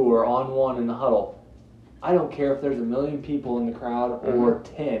 2 or on 1 in the huddle, I don't care if there's 1 million people in the crowd or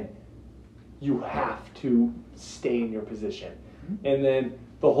 10. You have to stay in your position. And then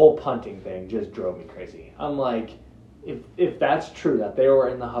the whole punting thing just drove me crazy. I'm like, if that's true, that they were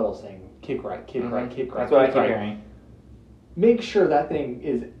in the huddle saying, kick right, kick right, kick right, that's what I kick keep right, hearing. make sure that thing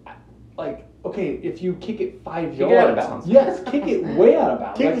is, like, okay, if you kick it 5 yards. Kick it out of bounds. Yes, kick it way out of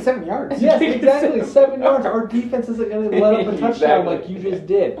bounds. Kick it 7 yards. Yes, exactly, 7 yards. Our defense isn't going to let up a touchdown like you just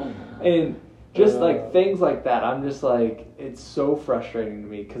did. And just, like, things like that, I'm just like, it's so frustrating to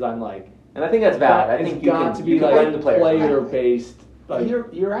me because I'm like, and I think that's valid. I think you got can, to be you can like blame the players. player-based. Like,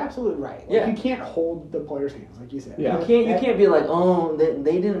 you're absolutely right. Like, Yeah. You can't hold the players' hands, like you said. Yeah. You can't be like, oh,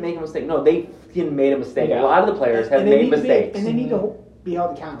 they didn't make a mistake. No, they fucking made a mistake. Yeah. A lot of the players have And they made need to mistakes. and they need to be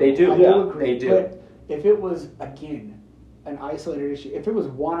held accountable. They do. I Yeah, agree. they do. But if it was, again, an isolated issue, if it was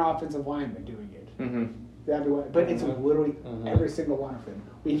one offensive lineman doing it, that'd be one. But it's literally every single one of them.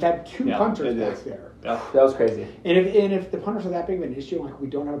 We've had 2 punters back there. Yeah. That was crazy. And if the punters are that big of an issue, like we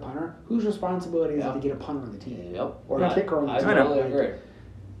don't have a punter, whose responsibility is it to get a punter on the team? Yep. Or a kicker on the I team? totally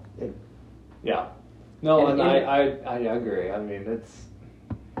agree. Yeah. No, and I agree. I mean, it's.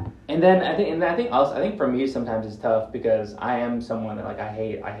 And then I think for me sometimes it's tough because I am someone that, like, I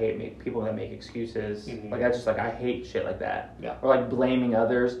hate people that make excuses. Like, that's just, like, I hate shit like that. Yeah. Or, like, blaming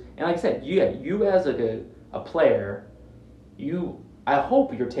others. And like I said, you as like a player, I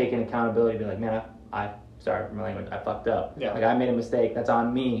hope you're taking accountability to be like, man, I sorry for my language, I fucked up. Yeah. Like, I made a mistake. That's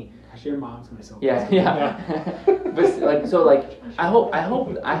on me. Gosh, your mom's gonna be so Yeah. But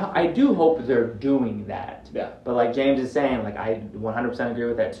I do hope they're doing that. Yeah. But like James is saying, like, I 100% agree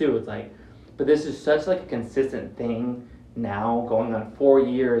with that too. It's like, but this is such like a consistent thing now going on 4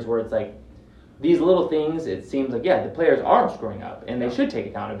 years where it's like these little things, it seems like, yeah, the players are screwing up and they should take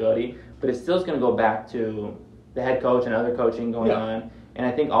accountability, but it still is going to go back to the head coach and other coaching going on. And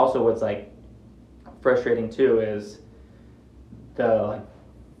I think also what's like frustrating too is the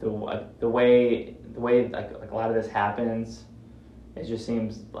way like a lot of this happens. It just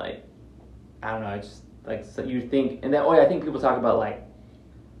seems like, I don't know, it's just like, so you think, and then I think people talk about like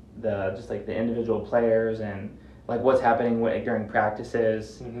the individual players and like what's happening during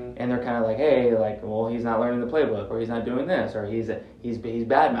practices, and they're kind of like, hey, like, well, he's not learning the playbook, or he's not doing this, or he's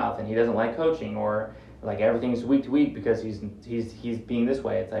bad mouth and he doesn't like coaching, or like everything's week to week because he's being this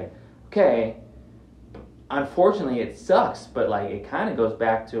way. It's like, okay, unfortunately it sucks, but like it kind of goes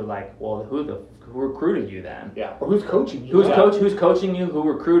back to like, well, who recruited you then? Yeah. Or who's coaching you? Who's coaching you? Who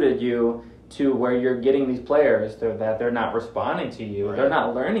recruited you to where you're getting these players that they're not responding to you? Right. They're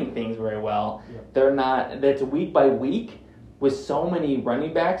not learning things very well. Yeah. They're not. That's week by week with so many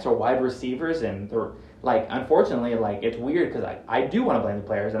running backs or wide receivers, and they're like, unfortunately, like it's weird because I do want to blame the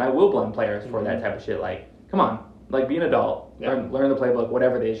players, and I will blame players for that type of shit. Like, come on, like be an adult, learn the playbook,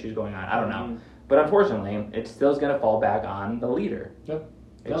 whatever the issue's going on. I don't know, but unfortunately, it still is going to fall back on the leader. Yep.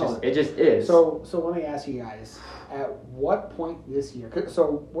 It just is. So let me ask you guys: at what point this year?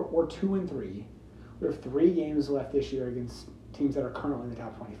 So we're 2-3. We have 3 games left this year against teams that are currently in the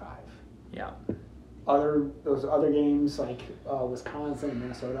top 25. Yeah. Those other games like Wisconsin and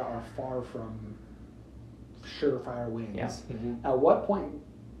Minnesota are far from surefire wins. Yeah. Mm-hmm. At what point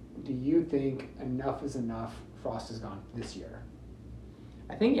do you think enough is enough? Frost is gone this year.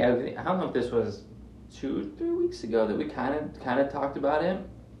 I think I don't know if this was 2 or 3 weeks ago that we kind of talked about it.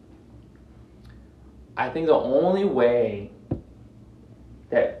 I think the only way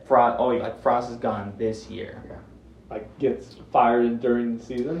that Frost is gone this year, like gets fired during the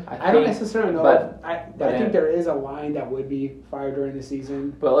season. I don't necessarily know. But I think there is a line that would be fired during the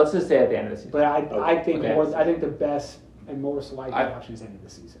season. But let's just say at the end of the season. But I think the best and most likely option is end of the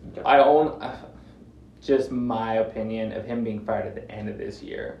season. Okay. Just my opinion of him being fired at the end of this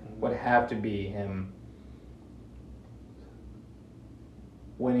year would have to be him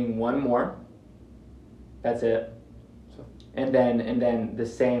winning one more. That's it. And then the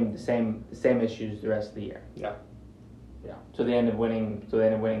same issues the rest of the year. Yeah. Yeah. So they end up winning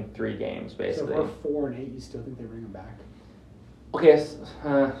 3 games basically. So if we're 4-8, you still think they bring him back? Okay,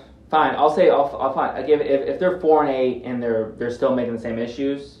 fine. I'll fine. If they're 4-8 and they're still making the same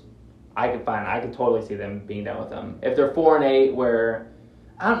issues, I could totally see them being done with them. If they're 4-8, where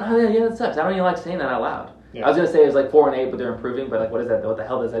I don't know, yeah, that sucks. I don't even like saying that out loud. Yeah. I was gonna say it's like 4-8, but they're improving. But like, what is that? What the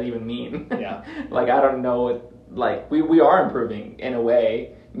hell does that even mean? Yeah. Like, I don't know. Like we are improving in a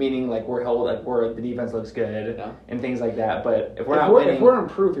way, meaning like the defense looks good and things like that. But if we're winning, if we're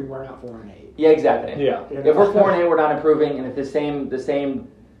improving, we're not 4-8. Yeah, exactly. Yeah. If we're 4-8, we're not improving, and if the same.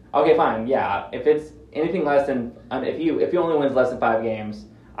 Okay, fine. Yeah. If it's anything less than, if he only wins less than 5 games,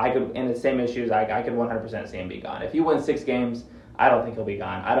 I could, in the same issues, I could 100% see him be gone. If he wins 6 games, I don't think he'll be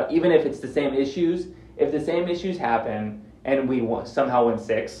gone. Even if it's the same issues. If the same issues happen and we somehow win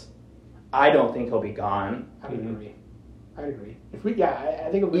 6, I don't think he'll be gone. I agree. I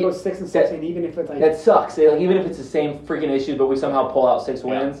think if we go 6 and 6, and even if it's like that sucks. Like, even if it's the same freaking issue, but we somehow pull out 6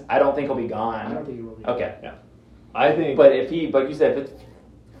 wins, I don't think he'll be gone. I don't think he will be. Okay. Yeah. I think. But like you said, if it's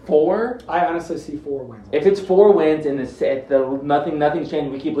 4, I honestly see 4 wins. If it's 4 wins and nothing's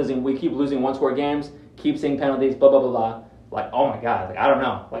changed, we keep losing 1-score games, keep seeing penalties, blah blah blah blah. Like, oh my god, like I don't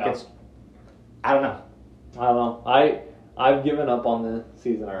know. Like I don't know. I've given up on the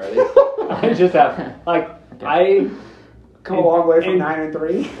season already. I just have I come a long way from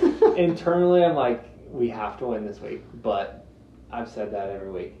 9-3. Internally, I'm like, we have to win this week, but I've said that every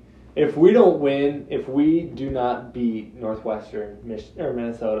week. If we don't win, if we do not beat Northwestern,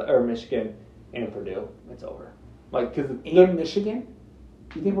 Minnesota, or Michigan, and Purdue, it's over. Like, because in Michigan,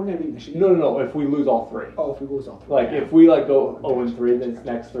 do you think we're gonna beat Michigan? No. If we lose all 3. Oh, if we lose all 3. Like, if we go 0-3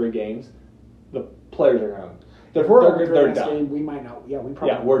 the next 3 games, the players are going. They're done. Game, we might not. Yeah, we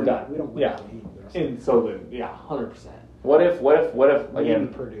probably. Yeah, we're done. We don't win the game. And so then, 100%. What if again?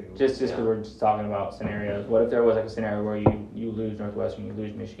 Purdue. Just because we're just talking about scenarios. What if there was like a scenario where you lose Northwestern, you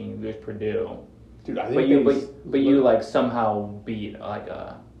lose Michigan, you lose Purdue, dude? I think but you like somehow beat like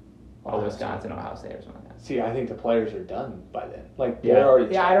a Wisconsin, Ohio State or something like that. See, I think the players are done by then. Like they're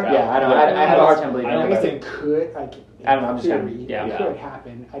already. Yeah, I don't. Yeah, I don't. I have a hard time believing. I guess it could. Like, I don't know. I'm just it could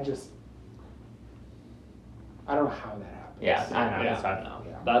happen. I don't know how that happens. Yeah, I know. Yeah. I don't know.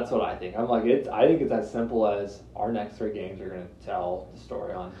 Yeah. That's what I think. I'm like, I think it's as simple as our next 3 games are going to tell the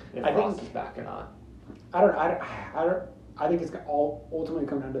story on if Frost is back or not. I think it's going to all ultimately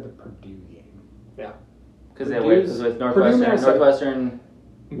come down to the Purdue game. Yeah. Because it's Northwestern,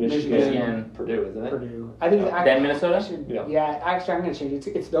 Michigan, Purdue, isn't it? Purdue. I think then Minnesota. Yeah, actually, I'm going to change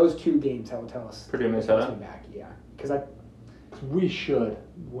it. It's those 2 games that will tell us. Purdue, Minnesota. Back, yeah, because we should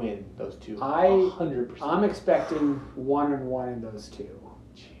win those 2. 100%. I'm expecting 1-1 in those 2.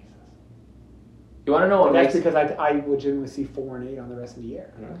 Jesus. You want to know what that's because I legitimately see 4-8 on the rest of the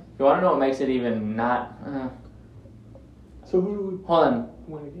year. Yeah. You want to know what makes it even not? So who do we hold on?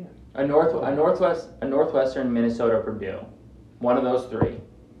 Win again? A Northwestern, Minnesota, Purdue. One of those 3.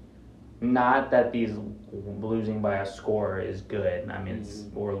 Not that these losing by a score is good. I mean,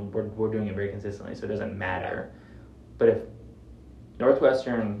 we're doing it very consistently, so it doesn't matter. But if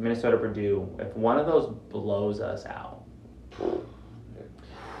Northwestern, Minnesota, Purdue, if one of those blows us out,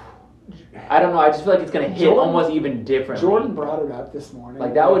 I don't know. I just feel like it's going to hit almost even differently. Jordan brought it up this morning.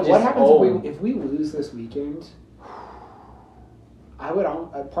 Like that would just. What happens if we lose this weekend? I would.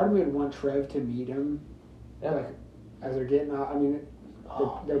 Part of me would want Trev to meet him. Yeah. Like, as they're getting out. I mean,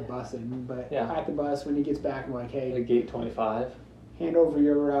 they're bussing, but at the bus when he gets back, I'm like, hey, like gate 25. Hand over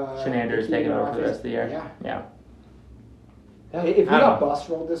your. Shenander's taking over for the rest of the year. Yeah. If we got bus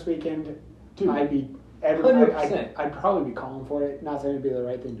rolled this weekend, dude, I'd probably be calling for it. Not saying it'd be the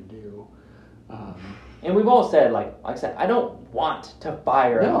right thing to do. And we've all said, like I said, I don't want to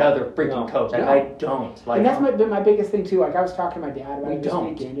fire another freaking coach. Like, I don't. Like, and that's been my biggest thing too. Like I was talking to my dad about it this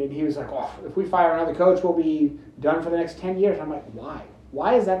weekend, and he was like, "Oh, if we fire another coach, we'll be done for the next 10 years." I'm like, "Why?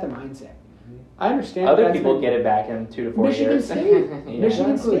 Why is that the mindset?" I understand. Other people get it back in 2 to 4 years.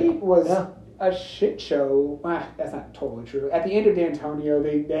 Michigan State was a shit show. That's not totally true. At the end of D'Antonio,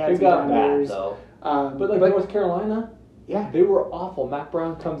 they had some got bad though. But North Carolina. Yeah. They were awful. Mac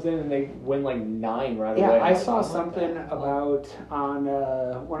Brown comes in and they win like 9 right away. Yeah, I saw something about on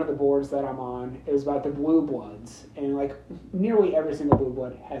one of the boards that I'm on. It was about the Blue Bloods. And like nearly every single Blue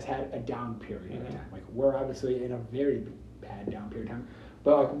Blood has had a down period of time. Like we're obviously in a very bad down period of time.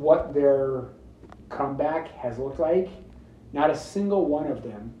 But like what their comeback has looked like, not a single one of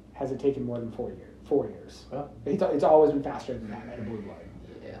them has it taken more than 4 years. Well, it's always been faster than that at a Blue Blood.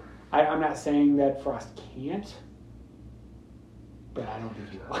 Yeah. I'm not saying that Frost can't. But I don't think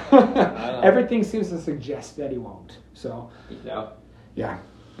he will. Everything seems to suggest that he won't. So, yeah.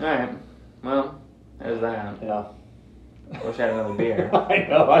 All right. Well, there's that. Yeah. Wish I had another beer. I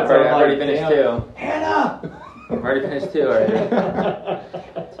know. I've already finished 2. Hannah! I've already finished 2 already.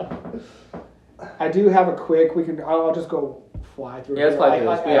 I do have a quick. I'll just go fly through. Yeah, let's fly through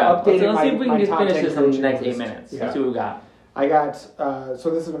this. Let's see if we can just finish this in the next 8 minutes. Yeah. Let's see what we got. I got. So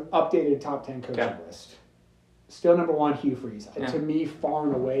this is an updated top 10 coaching list. Still number 1, Hugh Freeze. Yeah. To me, far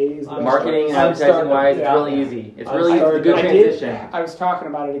and away is the best. Marketing and advertising wise, it's really easy. It's really easy. It's a good transition. I was talking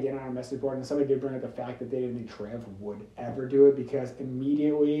about it again on our message board, and somebody did bring up the fact that they didn't think Trev would ever do it because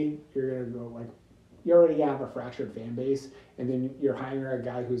immediately you're going to go like, you already have a fractured fan base, and then you're hiring a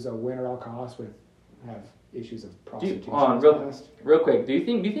guy who's a win at all costs have issues of prostitution. Real quick, do you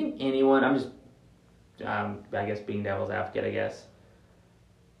think anyone? I'm just, I guess being devil's advocate, I guess.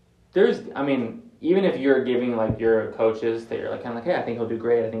 Even if you're giving like your coaches that you're like kind of like, hey, I think he'll do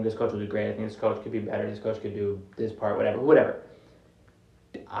great. I think this coach will do great. I think this coach could be better. This coach could do this part, whatever.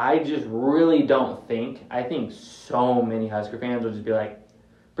 I just really don't think. I think so many Husker fans will just be like,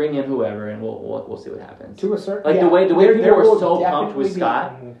 bring in whoever, and we'll see what happens. To a certain the way people were so pumped with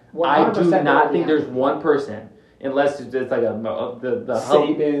Scott, I do not think there's one person, unless it's like the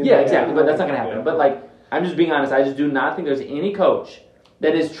Saban. Yeah, exactly. But that's not gonna happen. But like, I'm just being honest. I just do not think there's any coach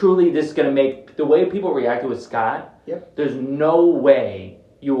that is truly just going to make the way people reacted with Scott. Yep. There's no way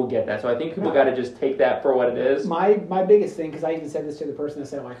you will get that. So I think people got to just take that for what it is. My biggest thing, because I even said this to the person that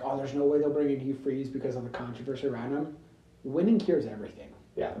said like, oh, there's no way they'll bring in Hugh Freeze because of the controversy around him. Winning cures everything.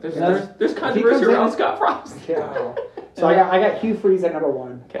 Yeah. There's controversy around Scott Frost. Yeah. So I got Hugh Freeze at number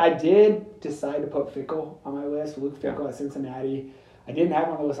 1. Okay. I did decide to put Fickell on my list. Luke Fickell at Cincinnati. I didn't have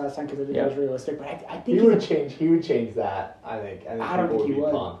him on the list last time because I didn't think it was realistic, but I think he would change. He would change that. I think. I don't think he would.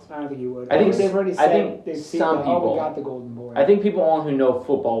 I don't think he would. I think they've already said some people we got the golden boy. I think people who know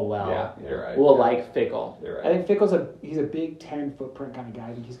football well will like Fickell. You're right. I think Fickell's he's a Big Ten footprint kind of guy.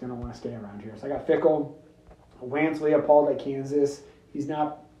 I think he's going to want to stay around here. So I got Fickell, Lance Leopold at Kansas. He's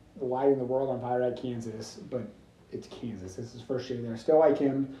not lighting the world on fire at Kansas, but it's Kansas. This is his first year there. Still like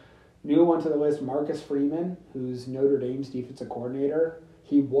him. New one to the list, Marcus Freeman, who's Notre Dame's defensive coordinator.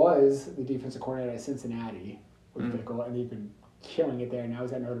 He was the defensive coordinator at Cincinnati with Fickell, and he's been killing it there. Now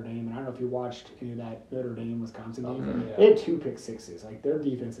he's at Notre Dame, and I don't know if you watched any of that Notre Dame-Wisconsin game. They had 2 pick sixes. Like, their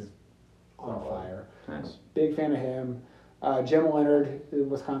defense is on fire. Nice. Big fan of him. Jim Leonard,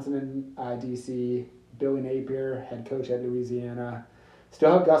 Wisconsin and D.C. Billy Napier, head coach at Louisiana.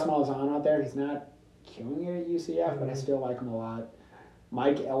 Still have Gus Malzahn out there. He's not killing it at UCF, but I still like him a lot.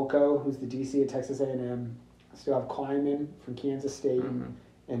 Mike Elko, who's the DC at Texas A&M. I still have Kleiman from Kansas State. Mhm.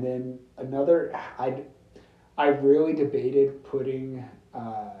 And then another, I really debated putting,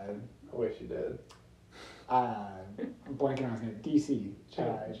 I wish you did. I'm blanking on his name, DC,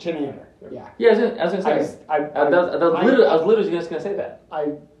 Chenander. Yeah. Yeah, I was gonna say. I was literally just gonna say that.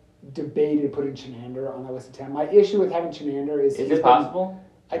 I debated putting Chenander on that list of 10. My issue with having Chenander is... Is it possible?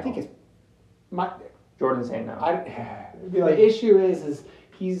 I think it's... Jordan's saying no. The issue is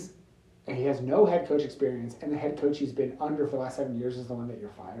he has no head coach experience, and the head coach he's been under for the last 7 years is the one that you're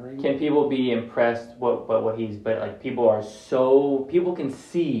firing. Can people be impressed what he's... But, like, people can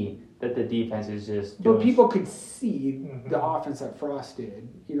see that the defense is just... But people could see the offense that Frost did.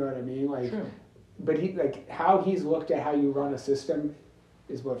 You know what I mean? Like, True. But how he's looked at how you run a system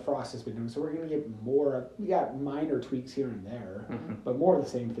is what Frost has been doing. So we're going to get more. We got minor tweaks here and there, but more of the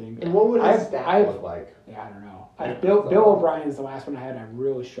same thing. And what would his staff look like? Yeah, I don't know. Bill O'Brien is the last one I had. I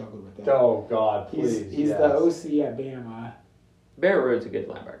really struggled with that. Oh God, please! He's the OC at Bama. Bear Rood's a good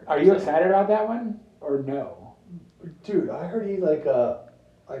linebacker. Are you excited about that one or no? Dude, I heard he's like a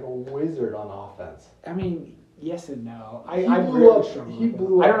wizard on offense. I mean, yes and no. He I blew really up- struggled he with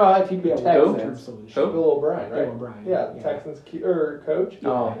blew him. I don't up know if he'd be a Texans. long-term solution. Bill O'Brien, right? Bill O'Brien. Yeah, Yeah. Texans coach.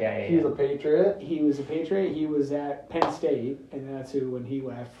 Oh, yeah. He's a Patriot. He was a Patriot. He was at Penn State, and that's who, when he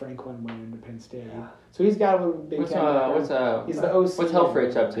left, Franklin went into Penn State. Yeah. So he's got a little big He's He's the OC. What's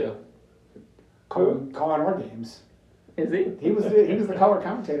Helfrich up to? Calling our games. Is he? He was the color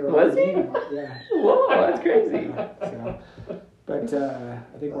commentator. on Was the he? game. Yeah. Whoa, that's crazy. So, but I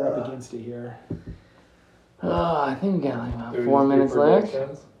think we're up against it here. Oh, I think we got like about Do we 4 just do minutes left.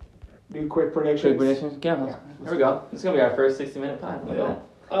 predictions? Do quick predictions. Quick predictions. Yeah. Here we go. This is gonna be our first 60-minute pod. Look at that.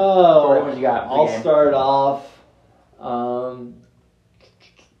 Oh, Jordan, what you got for the I'll game? start off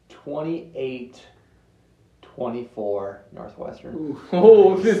 28-24 Northwestern. Ooh.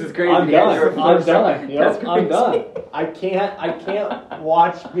 Oh, this is crazy. I'm done. You're I'm first done. round. Yep, That's I'm crazy. done. I can't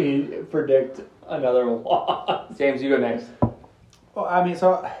watch me predict another loss. James, you go next. Well, I mean,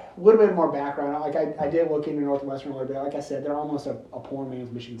 so a little bit more background. Like I did look into Northwestern a little bit. Like I said, they're almost a poor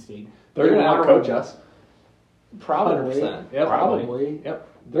man's Michigan State. They're going to wanna out-coach run- us. Probably. 100%. Yep, Probably. Yep.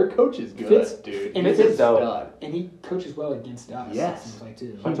 Their coach is good, Fitz- dude. and He's Fitz a is dope. stud. And he coaches well against us. Yes. It seems like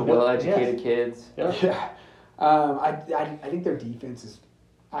too. Bunch of well-educated kids. Yep. Yeah. I think their defense is.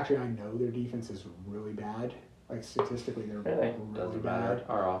 Actually, I know their defense is really bad. Like statistically, they're Really? Doesn't bad. matter.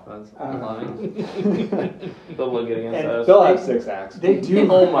 Our offense. Um, They'll look good against And us. They'll have 6 sacks. They do.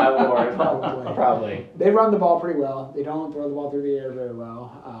 Oh my lord. Probably. Probably. They run the ball pretty well. They don't throw the ball through the air very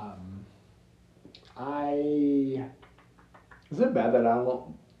well. Is it bad that I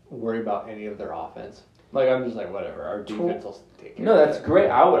don't worry about any of their offense? Like, I'm just like, whatever. Our defense will take care No, of that's it. great.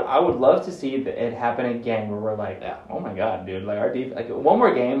 I would love to see it happen again where we're like, Yeah. oh my god, dude, like our defense. Like one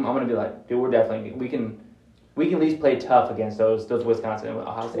more game, I'm gonna be like, dude, we're definitely we can at least play tough against those Wisconsin and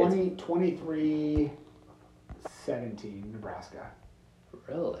Ohio State. 23-17 Nebraska.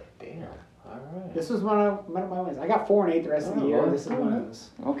 Really? Damn. All right. This was one of my wins. I got 4-8 the rest of the year. This is one of those.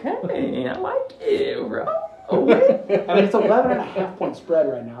 Okay, I like it, bro. Okay. I mean, it's 11.5 point spread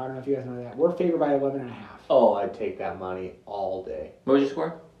right now. I don't know if you guys know that. We're favored by 11.5. Oh, I'd take that money all day. What was your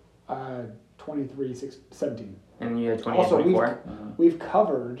score? 23-17. And you had 28, Also, 24. we've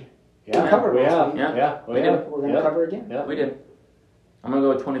covered. Yeah, We covered we last have. week. Yeah, We we did. have. We're going to cover again. Yeah. We did. I'm gonna go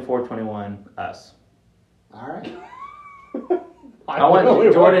with 24-21 us. All right. I want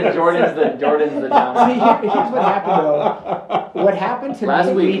Jordan's the See, dominant. here's what happened though. What happened to Last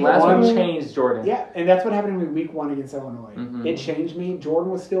me week one, changed Jordan. Yeah, and that's what happened to me week 1 against Illinois. Mhm. It changed me.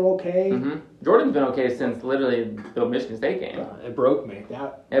 Jordan was still okay. Mm-hmm. Jordan's been okay since literally the Michigan State game. It broke me.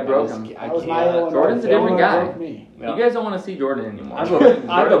 It broke I him. just- That was my can't. Illinois. Jordan's a different Illinois guy. broke me. Yeah. You guys don't want to see Jordan anymore. I Jordan's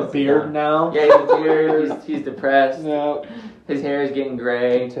have a beard done. now. Yeah, he has a beard. He's depressed. No. His hair is getting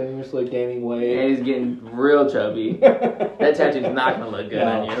gray. Continuously gaining And weight. he's getting real chubby. That tattoo's not going to look good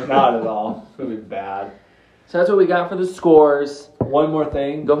on No, you. not at all. It's gonna be bad. So that's what we got for the scores. One more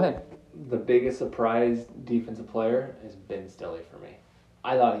thing. Go ahead. The biggest surprise defensive player is Ben Stilley for me.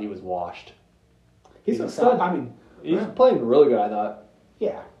 I thought he was washed. He's He's a a stud. stud. I mean, He's playing really good, I thought.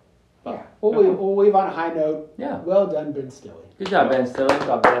 yeah. Oh. Yeah. We'll leave on a high note. Yeah. Well done, Ben Stilley. Good job, Ben Stilley. Good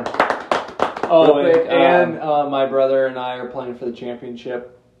job, Ben. Oh, Real quick, and my brother and I are playing for the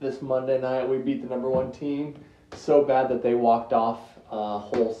championship this Monday night. We beat the #1 team so bad that they walked off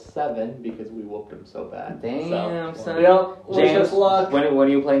hole 7 because we whooped them so bad. Damn, so, son. Yep, wish James, us luck. when are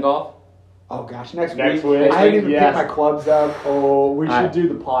you playing golf? Oh gosh, next Next week. week, I haven't even yes. picked my clubs up. Oh, we should Alright. do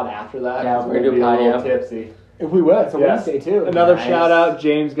the pod after that. Yeah, because we're gonna we'll do be a pod, a little yeah. tipsy. We will. It's a Yes. Wednesday too. Another Nice. shout out.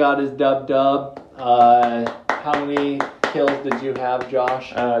 James got his dub. How many kills did you have,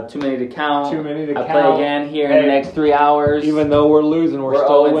 Josh? Too many to count. Too many to I count. play again here in the next 3 hours. Even though we're losing, we're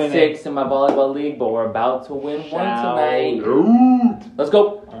still 0 winning. 6 in my volleyball league, but we're about to win one Shout tonight. out. Let's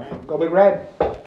go. All right. Go Big Red.